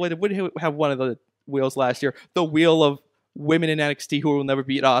have one of the wheels last year, the wheel of women in NXT who will never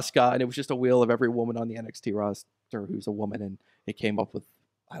beat Asuka, and it was just a wheel of every woman on the NXT roster who's a woman, and it came up with,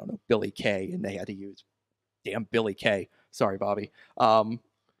 I don't know, Billy Kay, and they had to use damn Billy Kay. Sorry, Bobby.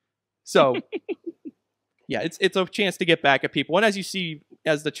 So yeah, it's a chance to get back at people. And as you see,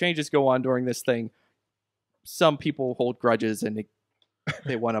 as the changes go on during this thing, some people hold grudges and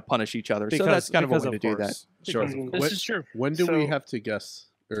they want to punish each other. So that's kind of a way to do that. Sure. This is true. When do we have to guess?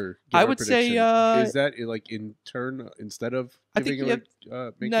 Or I would say is that like in turn instead of giving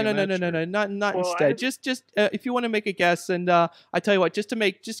no, not instead. Just if you want to make a guess, and I tell you what, just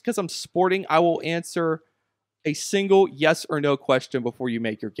because I'm sporting, I will answer a single yes or no question before you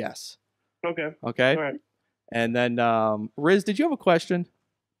make your guess. Okay. All right. And then Rizz, did you have a question?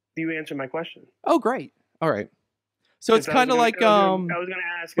 You answered my question. Oh, great. All right. So it's kind of like I was going to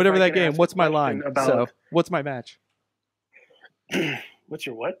ask whatever that game. What's my line? So what's my match? What's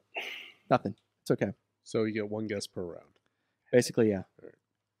your what? Nothing. It's okay. So you get one guess per round. Basically, yeah. Right.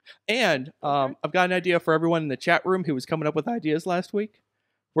 And I've got an idea for everyone in the chat room who was coming up with ideas last week.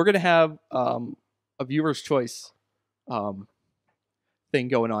 We're going to have a viewer's choice thing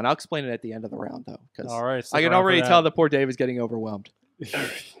going on. I'll explain it at the end of the round, though. All right. I can already tell that poor Dave is getting overwhelmed.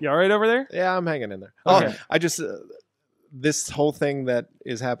 You all right over there? Yeah, I'm hanging in there. Okay. I just... this whole thing that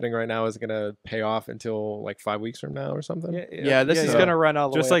is happening right now is going to pay off until like 5 weeks from now or something. Yeah, this is going to run all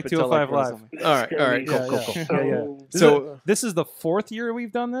the just way like 205 Live. All right, cool. So this is the 4th year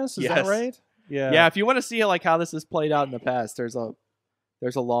we've done this. Is that right? Yeah. Yeah. If you want to see how this has played out in the past, there's a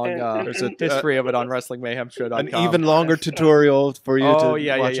long history of it on WrestlingMayhemShow.com. An even longer tutorial for you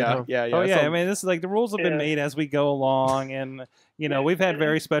to watch yeah. Oh yeah, I mean, this is like the rules have been made as we go along, and we've had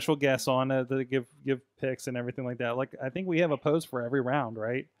very special guests on to give picks and everything like that. Like I think we have a post for every round,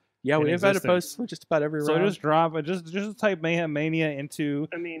 right? Yeah, we've had a post for just about every round. So just drop it. Just type Mayhem Mania into,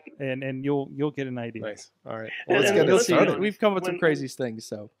 and you'll get an idea. Nice. All right. Well, let's get it started. We've come with some crazy things,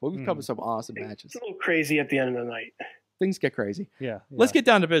 so we've come with some awesome matches. It's a little crazy at the end of the night. Things get crazy. Yeah. Let's get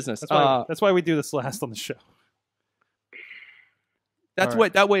down to business. That's why we do this last on the show.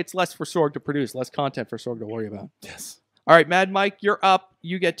 That way it's less for Sorg to produce, less content for Sorg to worry about. Yes. All right, Mad Mike, you're up.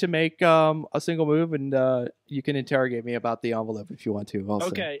 You get to make a single move, and you can interrogate me about the envelope if you want to. Also.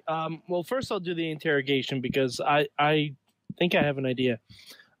 Okay. Well, first I'll do the interrogation because I think I have an idea.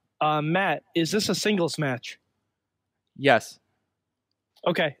 Matt, is this a singles match? Yes.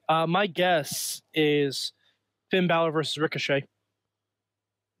 Okay. My guess is Finn Balor versus Ricochet.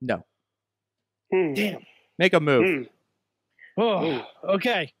 No. Damn. Make a move. Oh,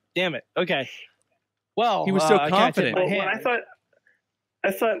 okay. Damn it. Okay. Well, he was so confident.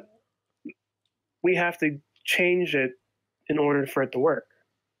 I thought we have to change it in order for it to work.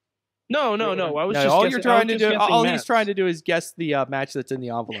 No. I was just all guessing, you're trying to do. All Matt. He's trying to do is guess the match that's in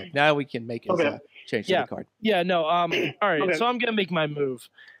the envelope. Now we can make it change to the card. Yeah. No. All right. Okay. So I'm gonna make my move.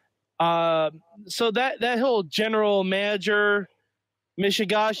 So that whole general manager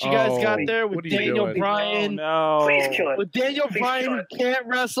Mishigash you guys got there with Daniel Bryan. Oh, no. Please kill it. With Daniel Bryan who can't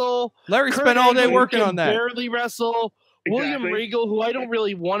wrestle. Larry spent all day working on that. Barely wrestle. Exactly. William Regal, who I don't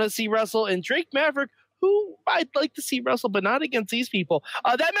really want to see wrestle, and Drake Maverick, who I'd like to see wrestle, but not against these people.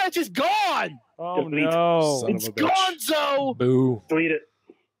 That match is gone. Oh Delete. no! Son of It's a bitch. Gonzo. Boo. Delete it.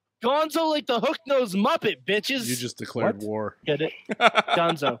 Gonzo like the hook-nosed Muppet, bitches. You just declared What? war. Get it?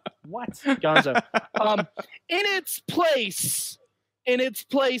 Gonzo. What? Gonzo. In its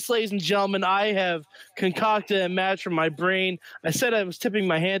place, ladies and gentlemen, I have concocted a match from my brain. I said I was tipping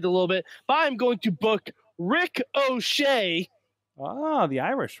my hand a little bit, but I'm going to book Rick O'Shea, Ah, the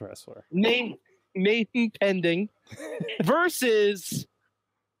Irish wrestler. name pending, versus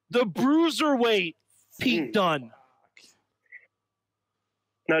the Bruiserweight Pete Dunne.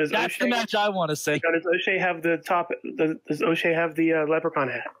 Now, does That's the O'Shea, match I want to say. now, does O'Shea have the top? Does O'Shea have the leprechaun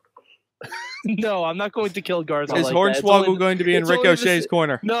hat? No, I'm not going to kill Garza. Is like Hornswoggle going to be in it's only Ricochet's the-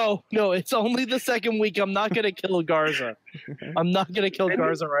 corner? No, it's only the second week. I'm not going to kill Garza. I'm not going to kill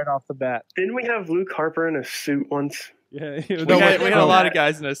Garza right off the bat. Didn't we have Luke Harper in a suit once? Yeah, We had a lot of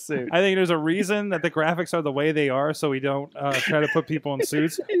guys in a suit. I think there's a reason that the graphics are the way they are, so we don't try to put people in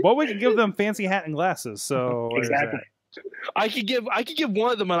suits. But we can give them fancy hat and glasses. So there's Exactly. that. I could give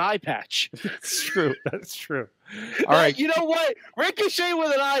one of them an eye patch. That's true. That's true. All right. You know what? Ricochet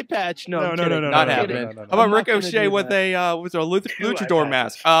with an eye patch. No, I'm kidding. Not no, happening. no, no, no, How about I'm not gonna Ricochet do with that. a luchador iPads.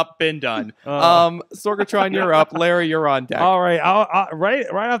 mask? Been done. Oh. Sorgatron, you're up. Larry, you're on deck. All right. Right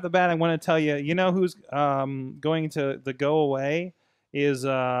off the bat, I want to tell you. You know who's going to the go away is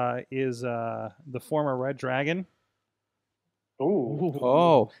the former Red Dragon. Ooh.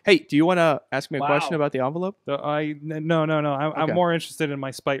 Oh, hey, do you want to ask me a Wow. question about the envelope? No. I'm Okay. more interested in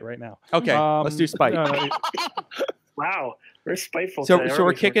my spite right now. Okay, let's do spite. no, Wow. We're spiteful So, today, so aren't we're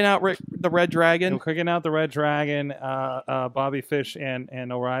we, kicking out the Red we're Dragon. kicking out the Red Dragon, Bobby Fish, and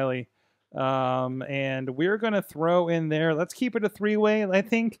O'Reilly, and we're gonna throw in there. Let's keep it a three-way. I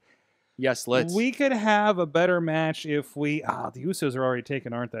think Yes, let's. we could have a better match if we. The Usos are already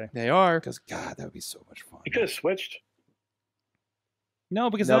taken, aren't they? They are. Because God, that would be so much fun. You could have switched. No,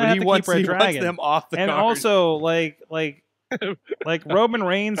 because No, then I but have he to wants, keep Red he wants Dragon. them off the And card. also, like Roman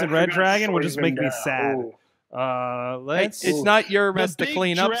Reigns I and Red forgot Dragon would Sorg's just make been me down. sad. Ooh. Let's it's not your mess The to big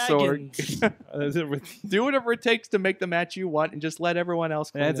clean up, dragons. Sorg. Do whatever it takes to make the match you want, and just let everyone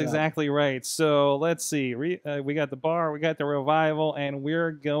else clean That's it up. exactly right. So let's see. We got the Bar, we got the Revival, and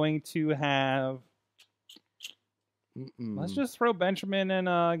we're going to have. Let's just throw Benjamin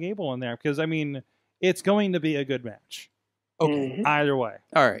and Gable in there because I mean it's going to be a good match. Okay. Mhm. Either way.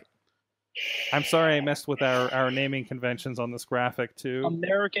 All right. I'm sorry I messed with our naming conventions on this graphic too.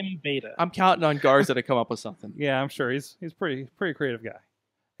 American Beta. I'm counting on Garza to come up with something. Yeah, I'm sure he's pretty creative guy.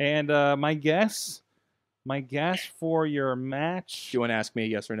 And my guess for your match. Do you want to ask me a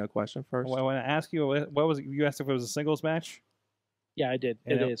yes or no question first? I want to ask you what was it? You asked if it was a singles match. Yeah, I did.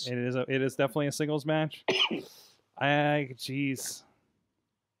 It is. It is definitely a singles match. Jeez.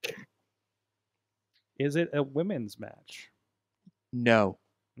 Is it a women's match? No.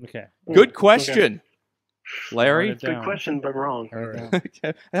 Okay. Good question, Larry. Write it Good down. question, but wrong. All right.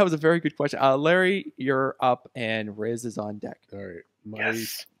 Okay, that was a very good question. Larry, you're up, and Rizz is on deck. All right. My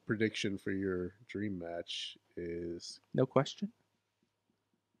Yes. prediction for your dream match is No question.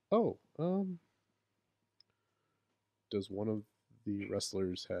 does one of the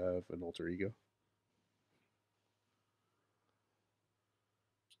wrestlers have an alter ego?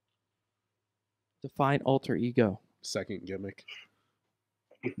 Define alter ego. Second gimmick.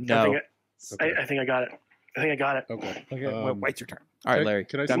 No. I think I got it. Okay. Okay. Wait your turn. All right, Can I- Larry.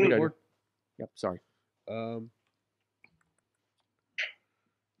 Can I time see to the go. board? Yep. Sorry. I'm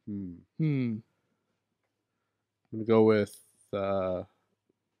gonna go with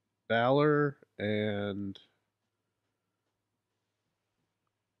Balor and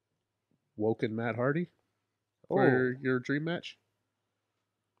Woken Matt Hardy for your dream match.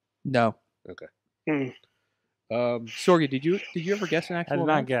 No. Okay. Sorgi, did you ever guess an I actual did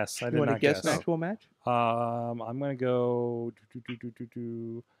not match? guess. I You did want to not guess guess. an actual match? I'm gonna go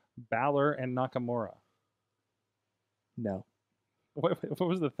Balor and Nakamura. No. What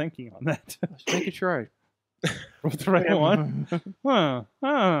was the thinking on that? Let's make it sure. Was the right one? Huh.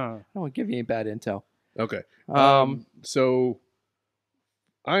 I don't want to give you any bad intel. Okay. Um, So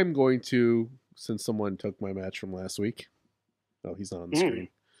I'm going to, since someone took my match from last week. Oh, he's not on the screen.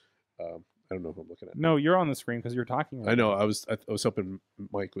 I don't know who I'm looking at. No, you're on the screen because you're talking. I know. I was hoping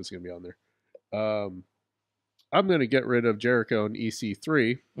Mike was going to be on there. I'm going to get rid of Jericho and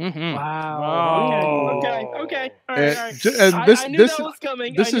EC3. mhm. Wow. Okay. All right. And, all right. and this I knew this that was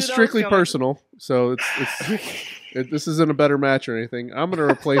coming. this I knew is that was strictly coming. personal, so this isn't a better match or anything. I'm going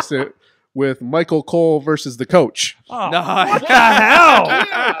to replace it with Michael Cole versus the Coach. Oh, Nice. what the hell?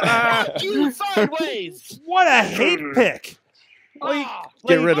 Fuck you sideways. What a hate pick.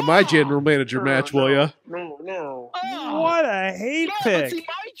 Get rid of my general manager match, will ya? No. What a hate Yeah, pick. but see,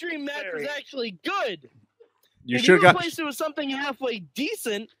 my dream match was actually good. You if should you have got. replaced it with something halfway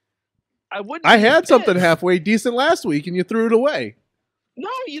decent, I wouldn't. I be had pissed. something halfway decent last week, and you threw it away. No,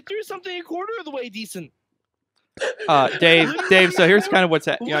 you threw something a quarter of the way decent. Dave. So here's kind of what's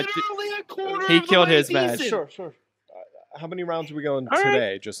happening. Literally a quarter. He of the killed way his match. decent. Sure. How many rounds are we going All right.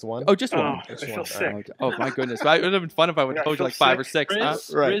 today? Just one? Oh, just one. I Just feel one. sick. Oh my goodness! It would have been fun if I would have told you like 5 or 6.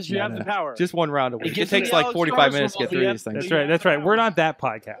 Riz, Right. Riz, you have the power. Just one round a week. It gives takes me like Alex 45 Cars minutes to get will through be these things. That's right. That's right. We're not that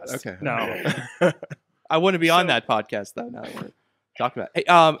podcast. Okay. No. I wouldn't be on that podcast though. Now that we're talking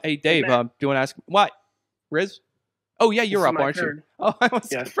about. Hey, Dave. Do you want to ask what? Riz? Oh yeah, you're This is up, my aren't you? turn. Oh, I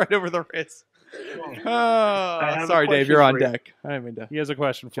almost Yes. skipped right over the Riz. I have a Sorry, Dave. question You're on for you. deck. I didn't mean to He has a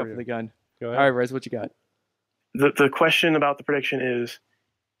question for jump you. the gun. Go All ahead. right, Riz, what you got? The question about the prediction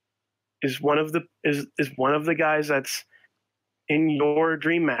is one of the guys that's in your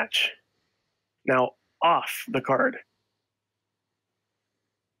dream match now off the card?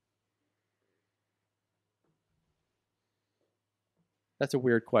 That's a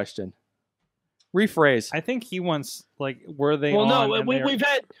weird question. Rephrase. I think he wants like were they Well, on? no, and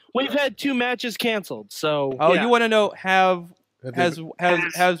we've had 2 matches canceled. So Oh, yeah. you want to know Have they-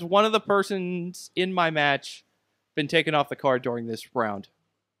 has one of the persons in my match been taken off the card during this round?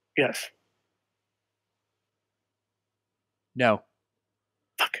 Yes. No.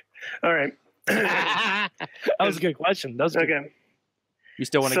 All right. that was a good question. That was a good. Okay. You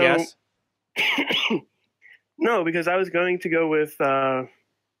still want to So- guess? No, because I was going to go with. Nah,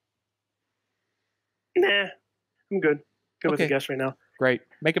 I'm good. Good with Okay. the guess right now. Great.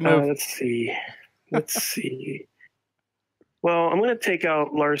 Make a move. Let's see. Let's see. Well, I'm going to take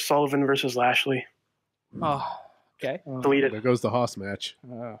out Lars Sullivan versus Lashley. Oh, okay. Delete it. There goes the Haas match.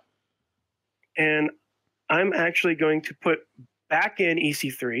 And I'm actually going to put back in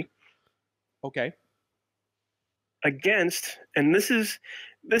EC3 Okay. against, and this is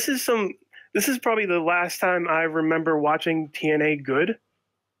probably the last time I remember watching TNA good.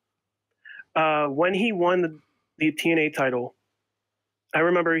 When he won the TNA title, I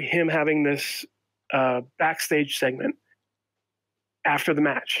remember him having this backstage segment after the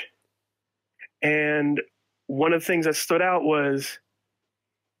match. And one of the things that stood out was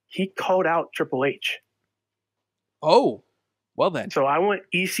he called out Triple H. Oh, well then. So I want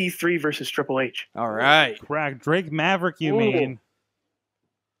EC3 versus Triple H. All right. Crack Drake Maverick. You Ooh. mean?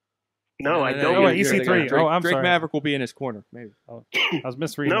 No, I Oh, don't. wait, EC3. Drake, Oh, I'm Drake sorry. Maverick will be in his corner, maybe. I was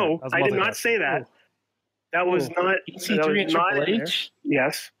misreading. No, it. was I did not multitasking. say that. That was not EC3 and that was not Triple in there. H.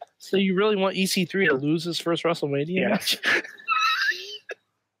 Yes. So you really want EC3 to lose his first WrestleMania match? Yes.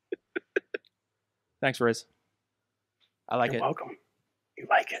 Thanks, Riz. I like You're it. welcome. You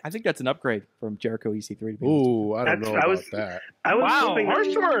like it? I think that's an upgrade from Jericho EC3 to be honest. Ooh, I don't know I about was- that. I was Wow, hoping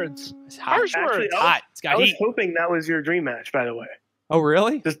harsh words. It's hot. Harsh Actually, words. I was- Hot. It's I got was heat. hoping that was your dream match, by the way. Oh,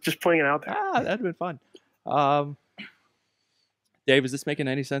 really? Just putting it out there. That'd have been fun. Dave, is this making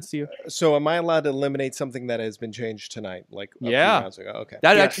any sense to you? So am I allowed to eliminate something that has been changed tonight? Like a few Yeah. rounds ago? Okay.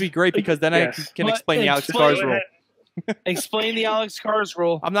 That'd Yes. actually be great because then Yes. I can But explain the Alex explain- Cars rule. Explain the Alex Cars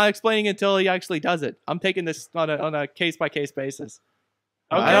rule. I'm not explaining it until he actually does it. I'm taking this on a case by case basis.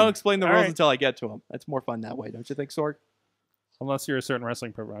 Okay. I don't explain the All rules right. until I get to them. That's more fun that way, don't you think, Sorg? Unless you're a certain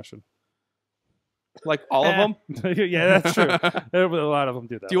wrestling promotion. Like all of them? Yeah, that's true. A lot of them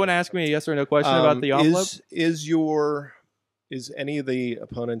do that. Do you want to ask me a yes or no question about the envelope? Is any of the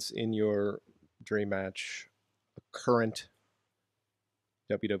opponents in your dream match a current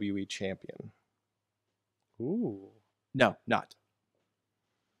WWE champion? Ooh. No, not.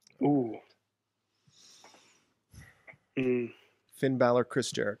 Ooh. Mm. Finn Balor,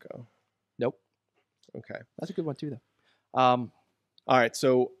 Chris Jericho. Nope. Okay. That's a good one too, though. All right.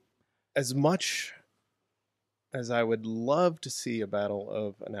 So, as much as I would love to see a battle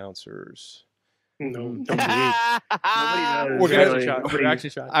of announcers, No. Mm. Nobody does. We're gonna- really. shot. Nobody- Reaction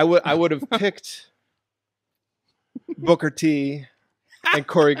shot. I would have picked Booker T and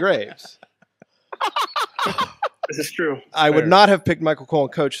Corey Graves. This is true. I would Fair. not have picked Michael Cole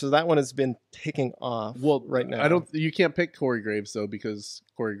and Coach, so that one has been taking off. Well, right now, I don't. You can't pick Corey Graves though because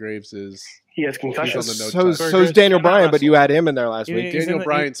Corey Graves is He has He's on concussions. the no So, touch. so's Daniel Bryan, but you had him in there last Yeah, week. He's in Daniel the-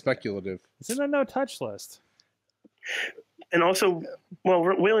 Bryan speculative. It's in the no touch list. And also, well,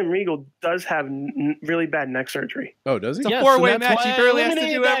 William Regal does have really bad neck surgery. Oh, does he? It's a Yes, four-way and that's match. He why I barely has to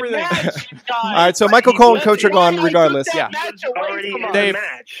eliminated do that everything. match, you guys. All right, so Michael Cole and Coach are gone Why I regardless. took that Yeah. match away Already from in us. the Dave.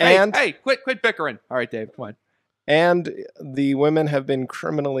 match. And Hey, quit bickering. All right, Dave, come on. and the women have been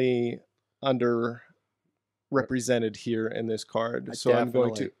criminally underrepresented here in this card. So I'm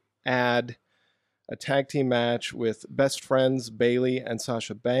going to Definitely. add a tag team match with best friends Bailey and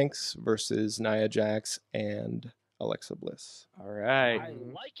Sasha Banks versus Nia Jax and Alexa Bliss. All right. I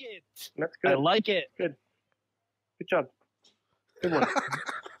like it. That's good. I like it. Good job. Good one.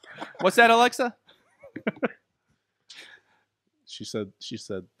 What's that, Alexa? She said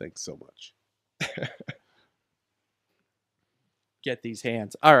thanks so much. Get these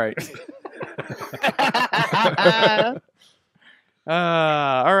hands. All right.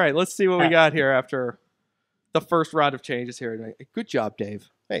 All right. Let's see what we got here after the first round of changes here tonight. Good job, Dave.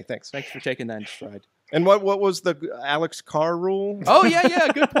 Hey, thanks. Thanks for taking that in stride. And what was the Alex Carr rule? Oh yeah,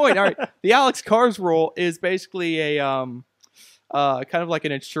 good point. All right, the Alex Carr's rule is basically a kind of like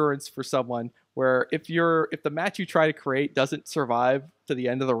an insurance for someone, where if the match you try to create doesn't survive to the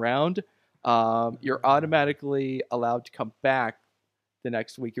end of the round, you're automatically allowed to come back the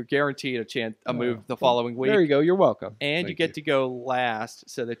next week. You're guaranteed a move the following week. There you go. You're welcome. And you get to go last,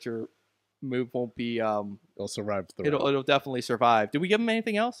 so that your move won't be. It'll survive the round. It'll definitely survive. Did we give them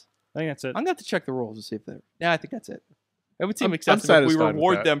anything else? I think that's it. I'm gonna have to check the rules to see if they're. Yeah, I think that's it. It would seem I'm acceptable if we satisfied with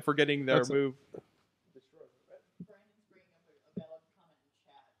reward that. them for getting their move.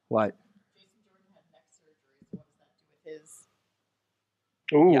 What?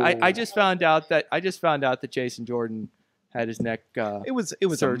 Ooh. Yeah, I just found out that Jason Jordan had his neck. It was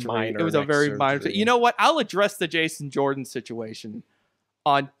surgery. a minor. It was a very minor. You know what? I'll address the Jason Jordan situation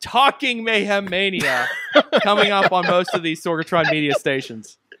on Talking Mayhem Mania coming up on most of these Sorgatron media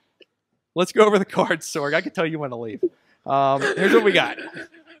stations. Let's go over the cards, Sorg. I can tell you when to leave. Here's what we got.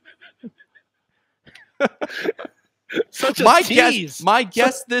 Such a tease. My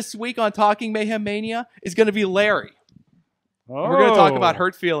guest this week on Talking Mayhem Mania is going to be Larry. We're going to talk about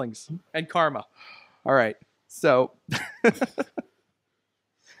hurt feelings and karma. All right. So,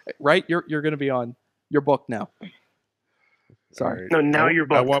 right? You're going to be on your book now. Sorry. No, now you're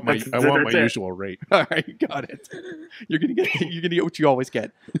booked. I want my usual rate. All right, you got it. You're gonna get what you always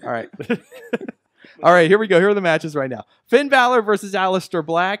get. All right. All right, here we go. Here are the matches right now. Finn Balor versus Aleister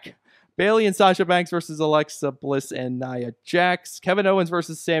Black. Bailey and Sasha Banks versus Alexa Bliss and Nia Jax. Kevin Owens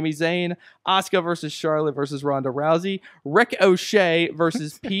versus Sami Zayn. Asuka versus Charlotte versus Ronda Rousey. Rick O'Shea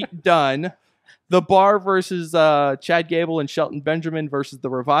versus Pete Dunne. The Bar versus Chad Gable and Shelton Benjamin versus The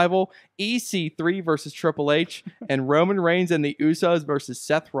Revival. EC3 versus Triple H. And Roman Reigns and the Usos versus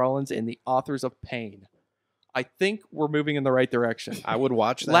Seth Rollins and the Authors of Pain. I think we're moving in the right direction. I would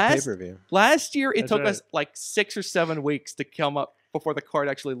watch that pay-per-view. Last year, it took us like 6 or 7 weeks to come up before the card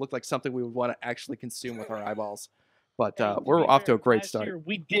actually looked like something we would want to actually consume with our eyeballs. But we're off to a great start. Year,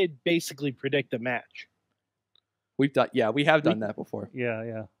 we did basically predict the match. We have done that before.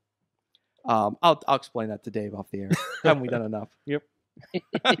 Yeah. I'll explain that to Dave off the air. Haven't we done enough? Yep.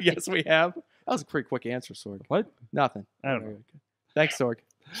 Yes, we have. That was a pretty quick answer, Sorg. What? Nothing. I don't know. Thanks, Sorg.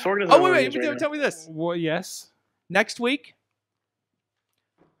 Sorg doesn't Oh, know what wait, it is right tell me this. Well, yes. Next week,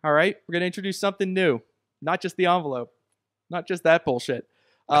 all right, we're going to introduce something new. Not just the envelope. Not just that bullshit.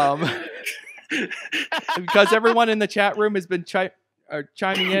 Because everyone in the chat room has been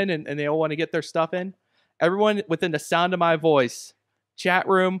chiming in and they all want to get their stuff in. Everyone within the sound of my voice, chat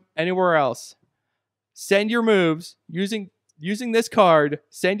room, anywhere else, send your moves using this card.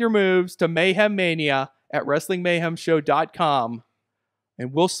 Send your moves to Mayhem Mania at WrestlingMayhemShow.com,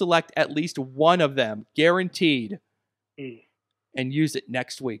 and we'll select at least one of them, guaranteed, and use it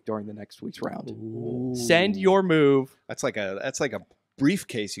next week during the next week's round. Ooh. Send your move. That's like a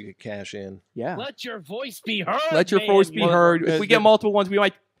briefcase you could cash in. Yeah. Let your voice be heard. Let your voice be heard. If we get multiple ones, we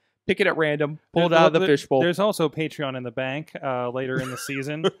might pick it at random, pull it out of the fishbowl. There's also Patreon in the bank later in the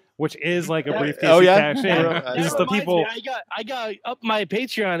season, which is like a briefcase yeah? cash in. This is the people. I got up my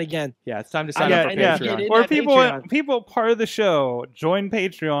Patreon again. Yeah, it's time to sign up for Patreon. Where people part of the show join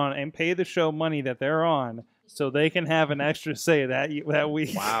Patreon and pay the show money that they're on, so they can have an extra say that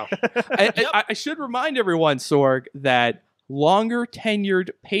week. Wow. I should remind everyone, Sorg, that longer tenured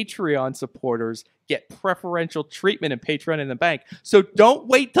Patreon supporters get preferential treatment in Patreon in the bank. So don't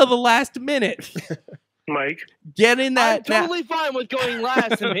wait till the last minute. Mike, get in that. I'm totally fine with going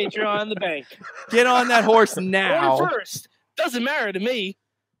last in Patreon in the bank. Get on that horse now. Or first. Doesn't matter to me.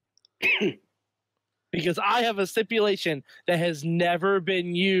 Because I have a stipulation that has never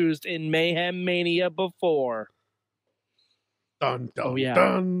been used in Mayhem Mania before. Dun, dun, yeah.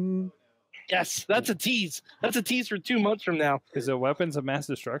 Dun. Yes, that's a tease. That's a tease for 2 months from now. Is it weapons of mass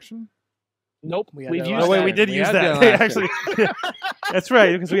destruction? Nope. We did use that. Actually, that's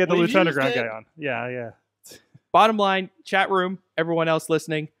right, because we had the Lucha Underground guy on. Yeah. Bottom line, chat room, everyone else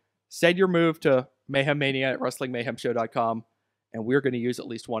listening, send your move to Mayhem Mania at WrestlingMayhemShow.com, and we're going to use at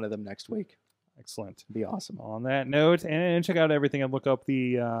least one of them next week. Excellent. Be awesome. On that note, and check out everything and look up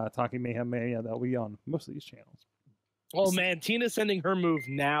the Talking Mayhem Mania. That'll be on most of these channels. Oh man, Tina's sending her move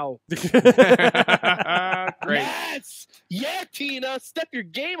now. Great. Yes, yeah, Tina, step your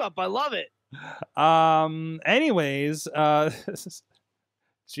game up. I love it. Anyways,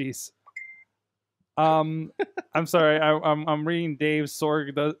 jeez. I'm sorry. I'm reading Dave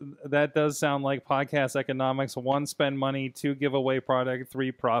Sorg. That does sound like podcast economics. 1, spend money. 2, give away product.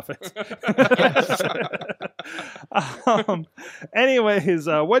 3, profit. Anyways,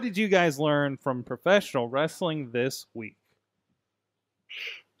 what did you guys learn from professional wrestling this week?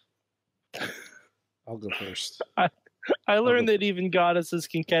 I'll go first. I learned that even goddesses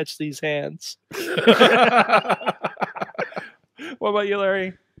can catch these hands. What about you,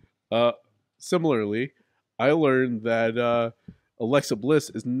 Larry? Similarly, I learned that Alexa Bliss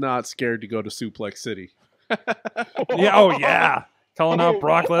is not scared to go to Suplex City. Yeah, oh yeah, calling out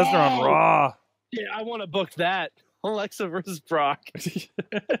Brock Lesnar on Raw. Yeah, I want to book that. Alexa versus Brock.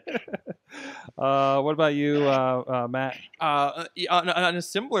 What about you, Matt? On a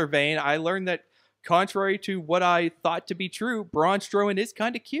similar vein, I learned that contrary to what I thought to be true, Braun Strowman is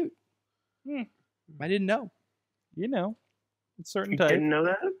kind of cute. I didn't know. You know, certain You type. didn't know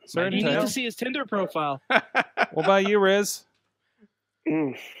that? Certain You need type. to see his Tinder profile. What about you, Rizz?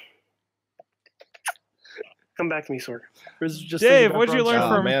 Come back to me, Sorg. Dave, what'd you learn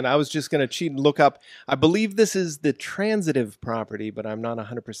Oh from? man, I was just gonna cheat and look up. I believe this is the transitive property, but I'm not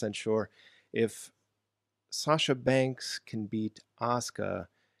 100% sure. If Sasha Banks can beat Asuka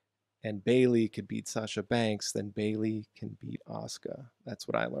and Bayley could beat Sasha Banks, then Bayley can beat Asuka. That's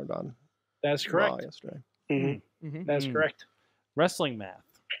what I learned on That's Raw correct. yesterday. Mm-hmm. That's correct. Wrestling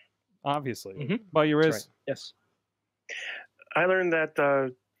math, obviously. Mhm. About you, Rizz? That's right. Yes. I learned that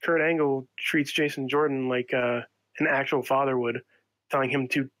Kurt Angle treats Jason Jordan like an actual father would, telling him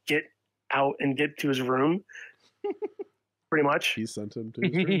to get out and get to his room. Pretty much. He sent him to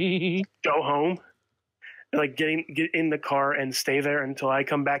his room. Go home. Like get in the car and stay there until I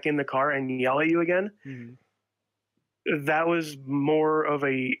come back in the car and yell at you again. That was more of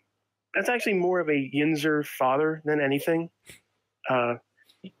a. That's actually more of a Yinzer father than anything. But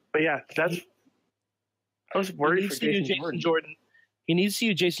yeah, that's. I was worried for Jason Jordan. He needs to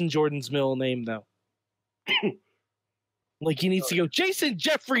use Jason Jordan's middle name though. Like he needs to go, Jason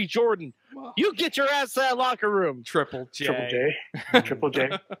Jeffrey Jordan. You get your ass to that locker room. Triple J. Triple J.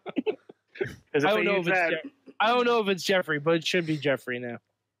 I don't know if it's Jeffrey, but it should be Jeffrey now.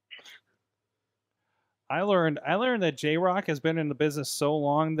 I learned that J-Rock has been in the business so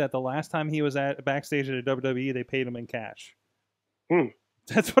long that the last time he was at backstage at a WWE, they paid him in cash.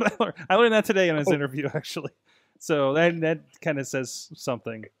 That's what I learned. I learned that today in his interview, actually. So that kind of says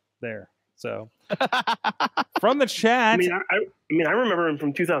something there. So from the chat, I remember him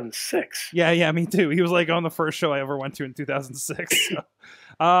from 2006. Yeah, me too. He was like on the first show I ever went to in 2006. So.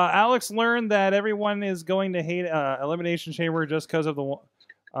 Alex learned that everyone is going to hate Elimination Chamber just because of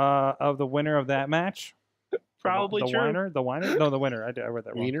the winner of that match. Probably true. The winner? No, the winner. I read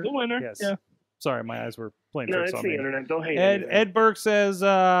that wrong. Wiener? The winner. Yes. Yeah. Sorry, my eyes were playing No, tricks it's on the me. internet. Don't hate Ed Burke says,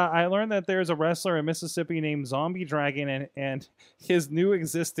 I learned that there's a wrestler in Mississippi named Zombie Dragon, and his new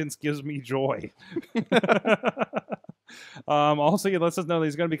existence gives me joy. Also, he lets us know that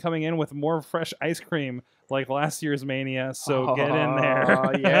he's going to be coming in with more fresh ice cream like last year's Mania, so get in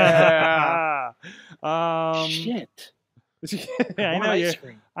there. Yeah. Shit. I know.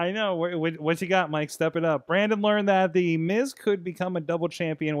 I know. What you got, Mike? Step it up. Brandon learned that the Miz could become a double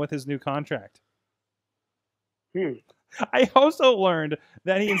champion with his new contract. I also learned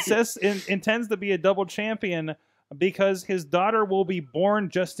that he intends to be a double champion because his daughter will be born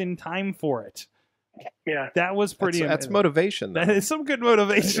just in time for it. Yeah, that was pretty. That's motivation. Though. That is some good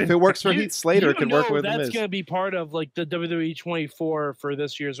motivation. If it works for Heath Slater, it could work with Miz. Miz. That's going to be part of like the WWE 24 for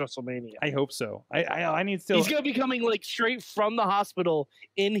this year's WrestleMania. I hope so. I need to. He's going to be coming like straight from the hospital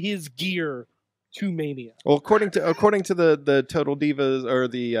in his gear to Mania. Well, according to the Total Divas or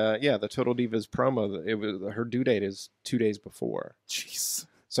the Total Divas promo, it was her due date is 2 days before. Jeez.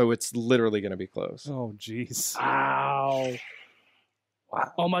 So it's literally going to be close. Oh, jeez. Wow.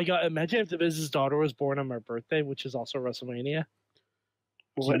 Oh my God! Imagine if the Miz's daughter was born on my birthday, which is also WrestleMania.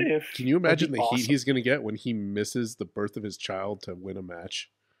 Can you imagine the heat he's going to get when he misses the birth of his child to win a match?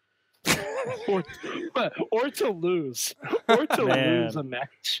 or to lose lose a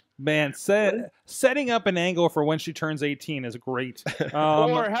match. Man, setting up an angle for when she turns 18 is great.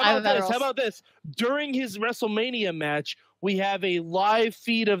 Or how about this? During his WrestleMania match, we have a live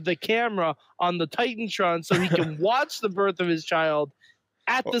feed of the camera on the Titantron so he can watch the birth of his child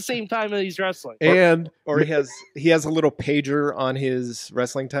at the same time that he's wrestling. Or he has a little pager on his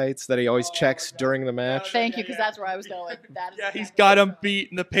wrestling tights that he always checks during the match. Thank you, because that's where I was going. That is He's got him beat,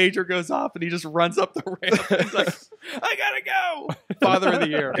 and the pager goes off, and he just runs up the ramp. He's like, I gotta go. Father of the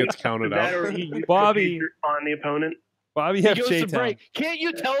year. Gets counted That out. or he uses Bobby. the pager on the opponent. Bobby He goes to FJ Town. break. Can't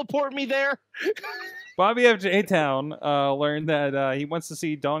you teleport me there? Bobby FJ Town learned that he wants to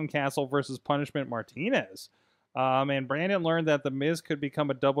see Dalton Castle versus Punishment Martinez. And Brandon learned that the Miz could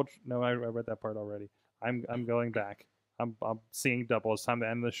become a double. No, I read that part already. I'm going back. I'm seeing double. It's time to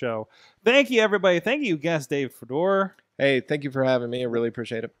end the show. Thank you, everybody. Thank you, guest Dave Fedor. Hey, thank you for having me. I really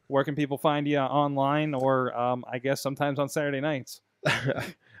appreciate it. Where can people find you online, or I guess sometimes on Saturday nights?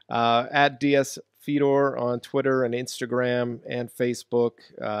 At DS Fedor on Twitter and Instagram and Facebook.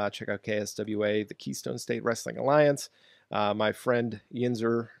 Check out KSWA, the Keystone State Wrestling Alliance. My friend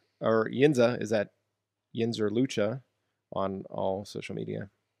Yinza is at Yinza Lucha on all social media.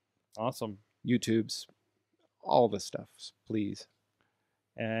 Awesome. YouTube's, all the stuff, please.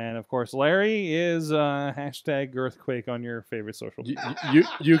 And of course, Larry is hashtag Girthquake on your favorite social media.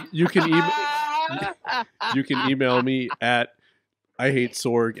 You can email me at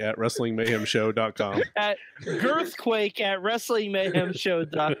IHateSorg@WrestlingMayhemShow.com. At Girthquake at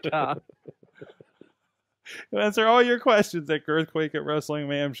WrestlingMayhemShow.com. Answer all your questions at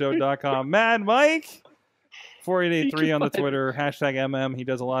Girthquake@WrestlingMayhemShow.com. Mad Mike 4883 on the Twitter, hashtag MM. He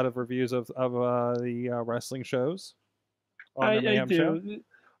does a lot of reviews of the wrestling shows on the Mayhem Show.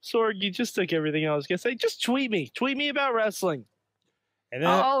 Sorg, you just took everything I was going to say. Just tweet me. Tweet me about wrestling. And then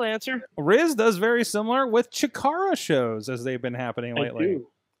I'll answer. Rizz does very similar with Chikara shows as they've been happening lately. do.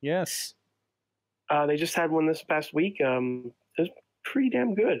 Yes. They just had one this past week. It was pretty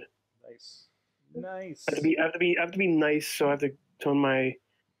damn good. Nice. I have to be nice, so I have to tone my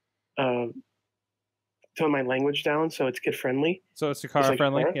language down so it's kid friendly. So it's Chikara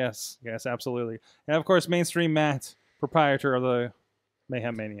friendly? Yes. Yes, absolutely. And of course, Mainstream Matt, proprietor of the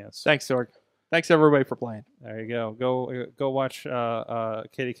Mayhem Manias. Thanks, Sorg. Thanks, everybody, for playing. There you go. Go watch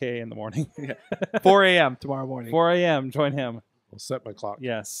KDK in the morning. 4 a.m. tomorrow morning. 4 a.m. Join him. I'll set my clock.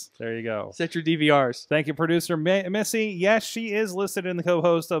 Yes. There you go. Set your DVRs. Thank you, producer Missy. Yes, she is listed in the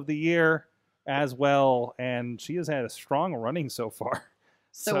co-host of the year as well, and she has had a strong running so far.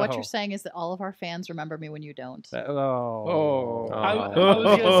 So what you're saying is that all of our fans remember me when you don't. I was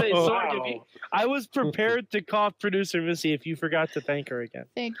going to say, Sorg, I was prepared to cough producer Missy if you forgot to thank her again.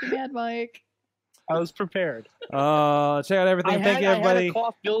 Thank you, Mad Mike. I was prepared. Check out everything. Thank you, everybody. I had a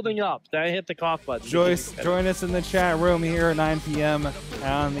cough building up. Then I hit the cough button. Joyce, join us in the chat room here at 9 p.m.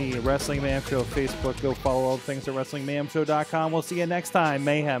 on the Wrestling Mayhem Show Facebook. Go follow all the things at WrestlingMayhemShow.com. We'll see you next time.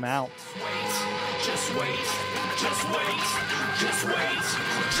 Mayhem out. Just wait. Just wait. Just wait.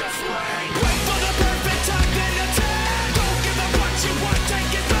 Just wait. Wait for the perfect time, then attack. Don't give up what you want,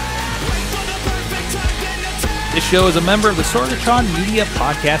 take it back. Wait for the perfect time, then attack. This show is a member of the Sorgatron Media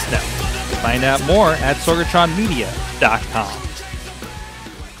Podcast Network. Find out more at sorgatronmedia.com.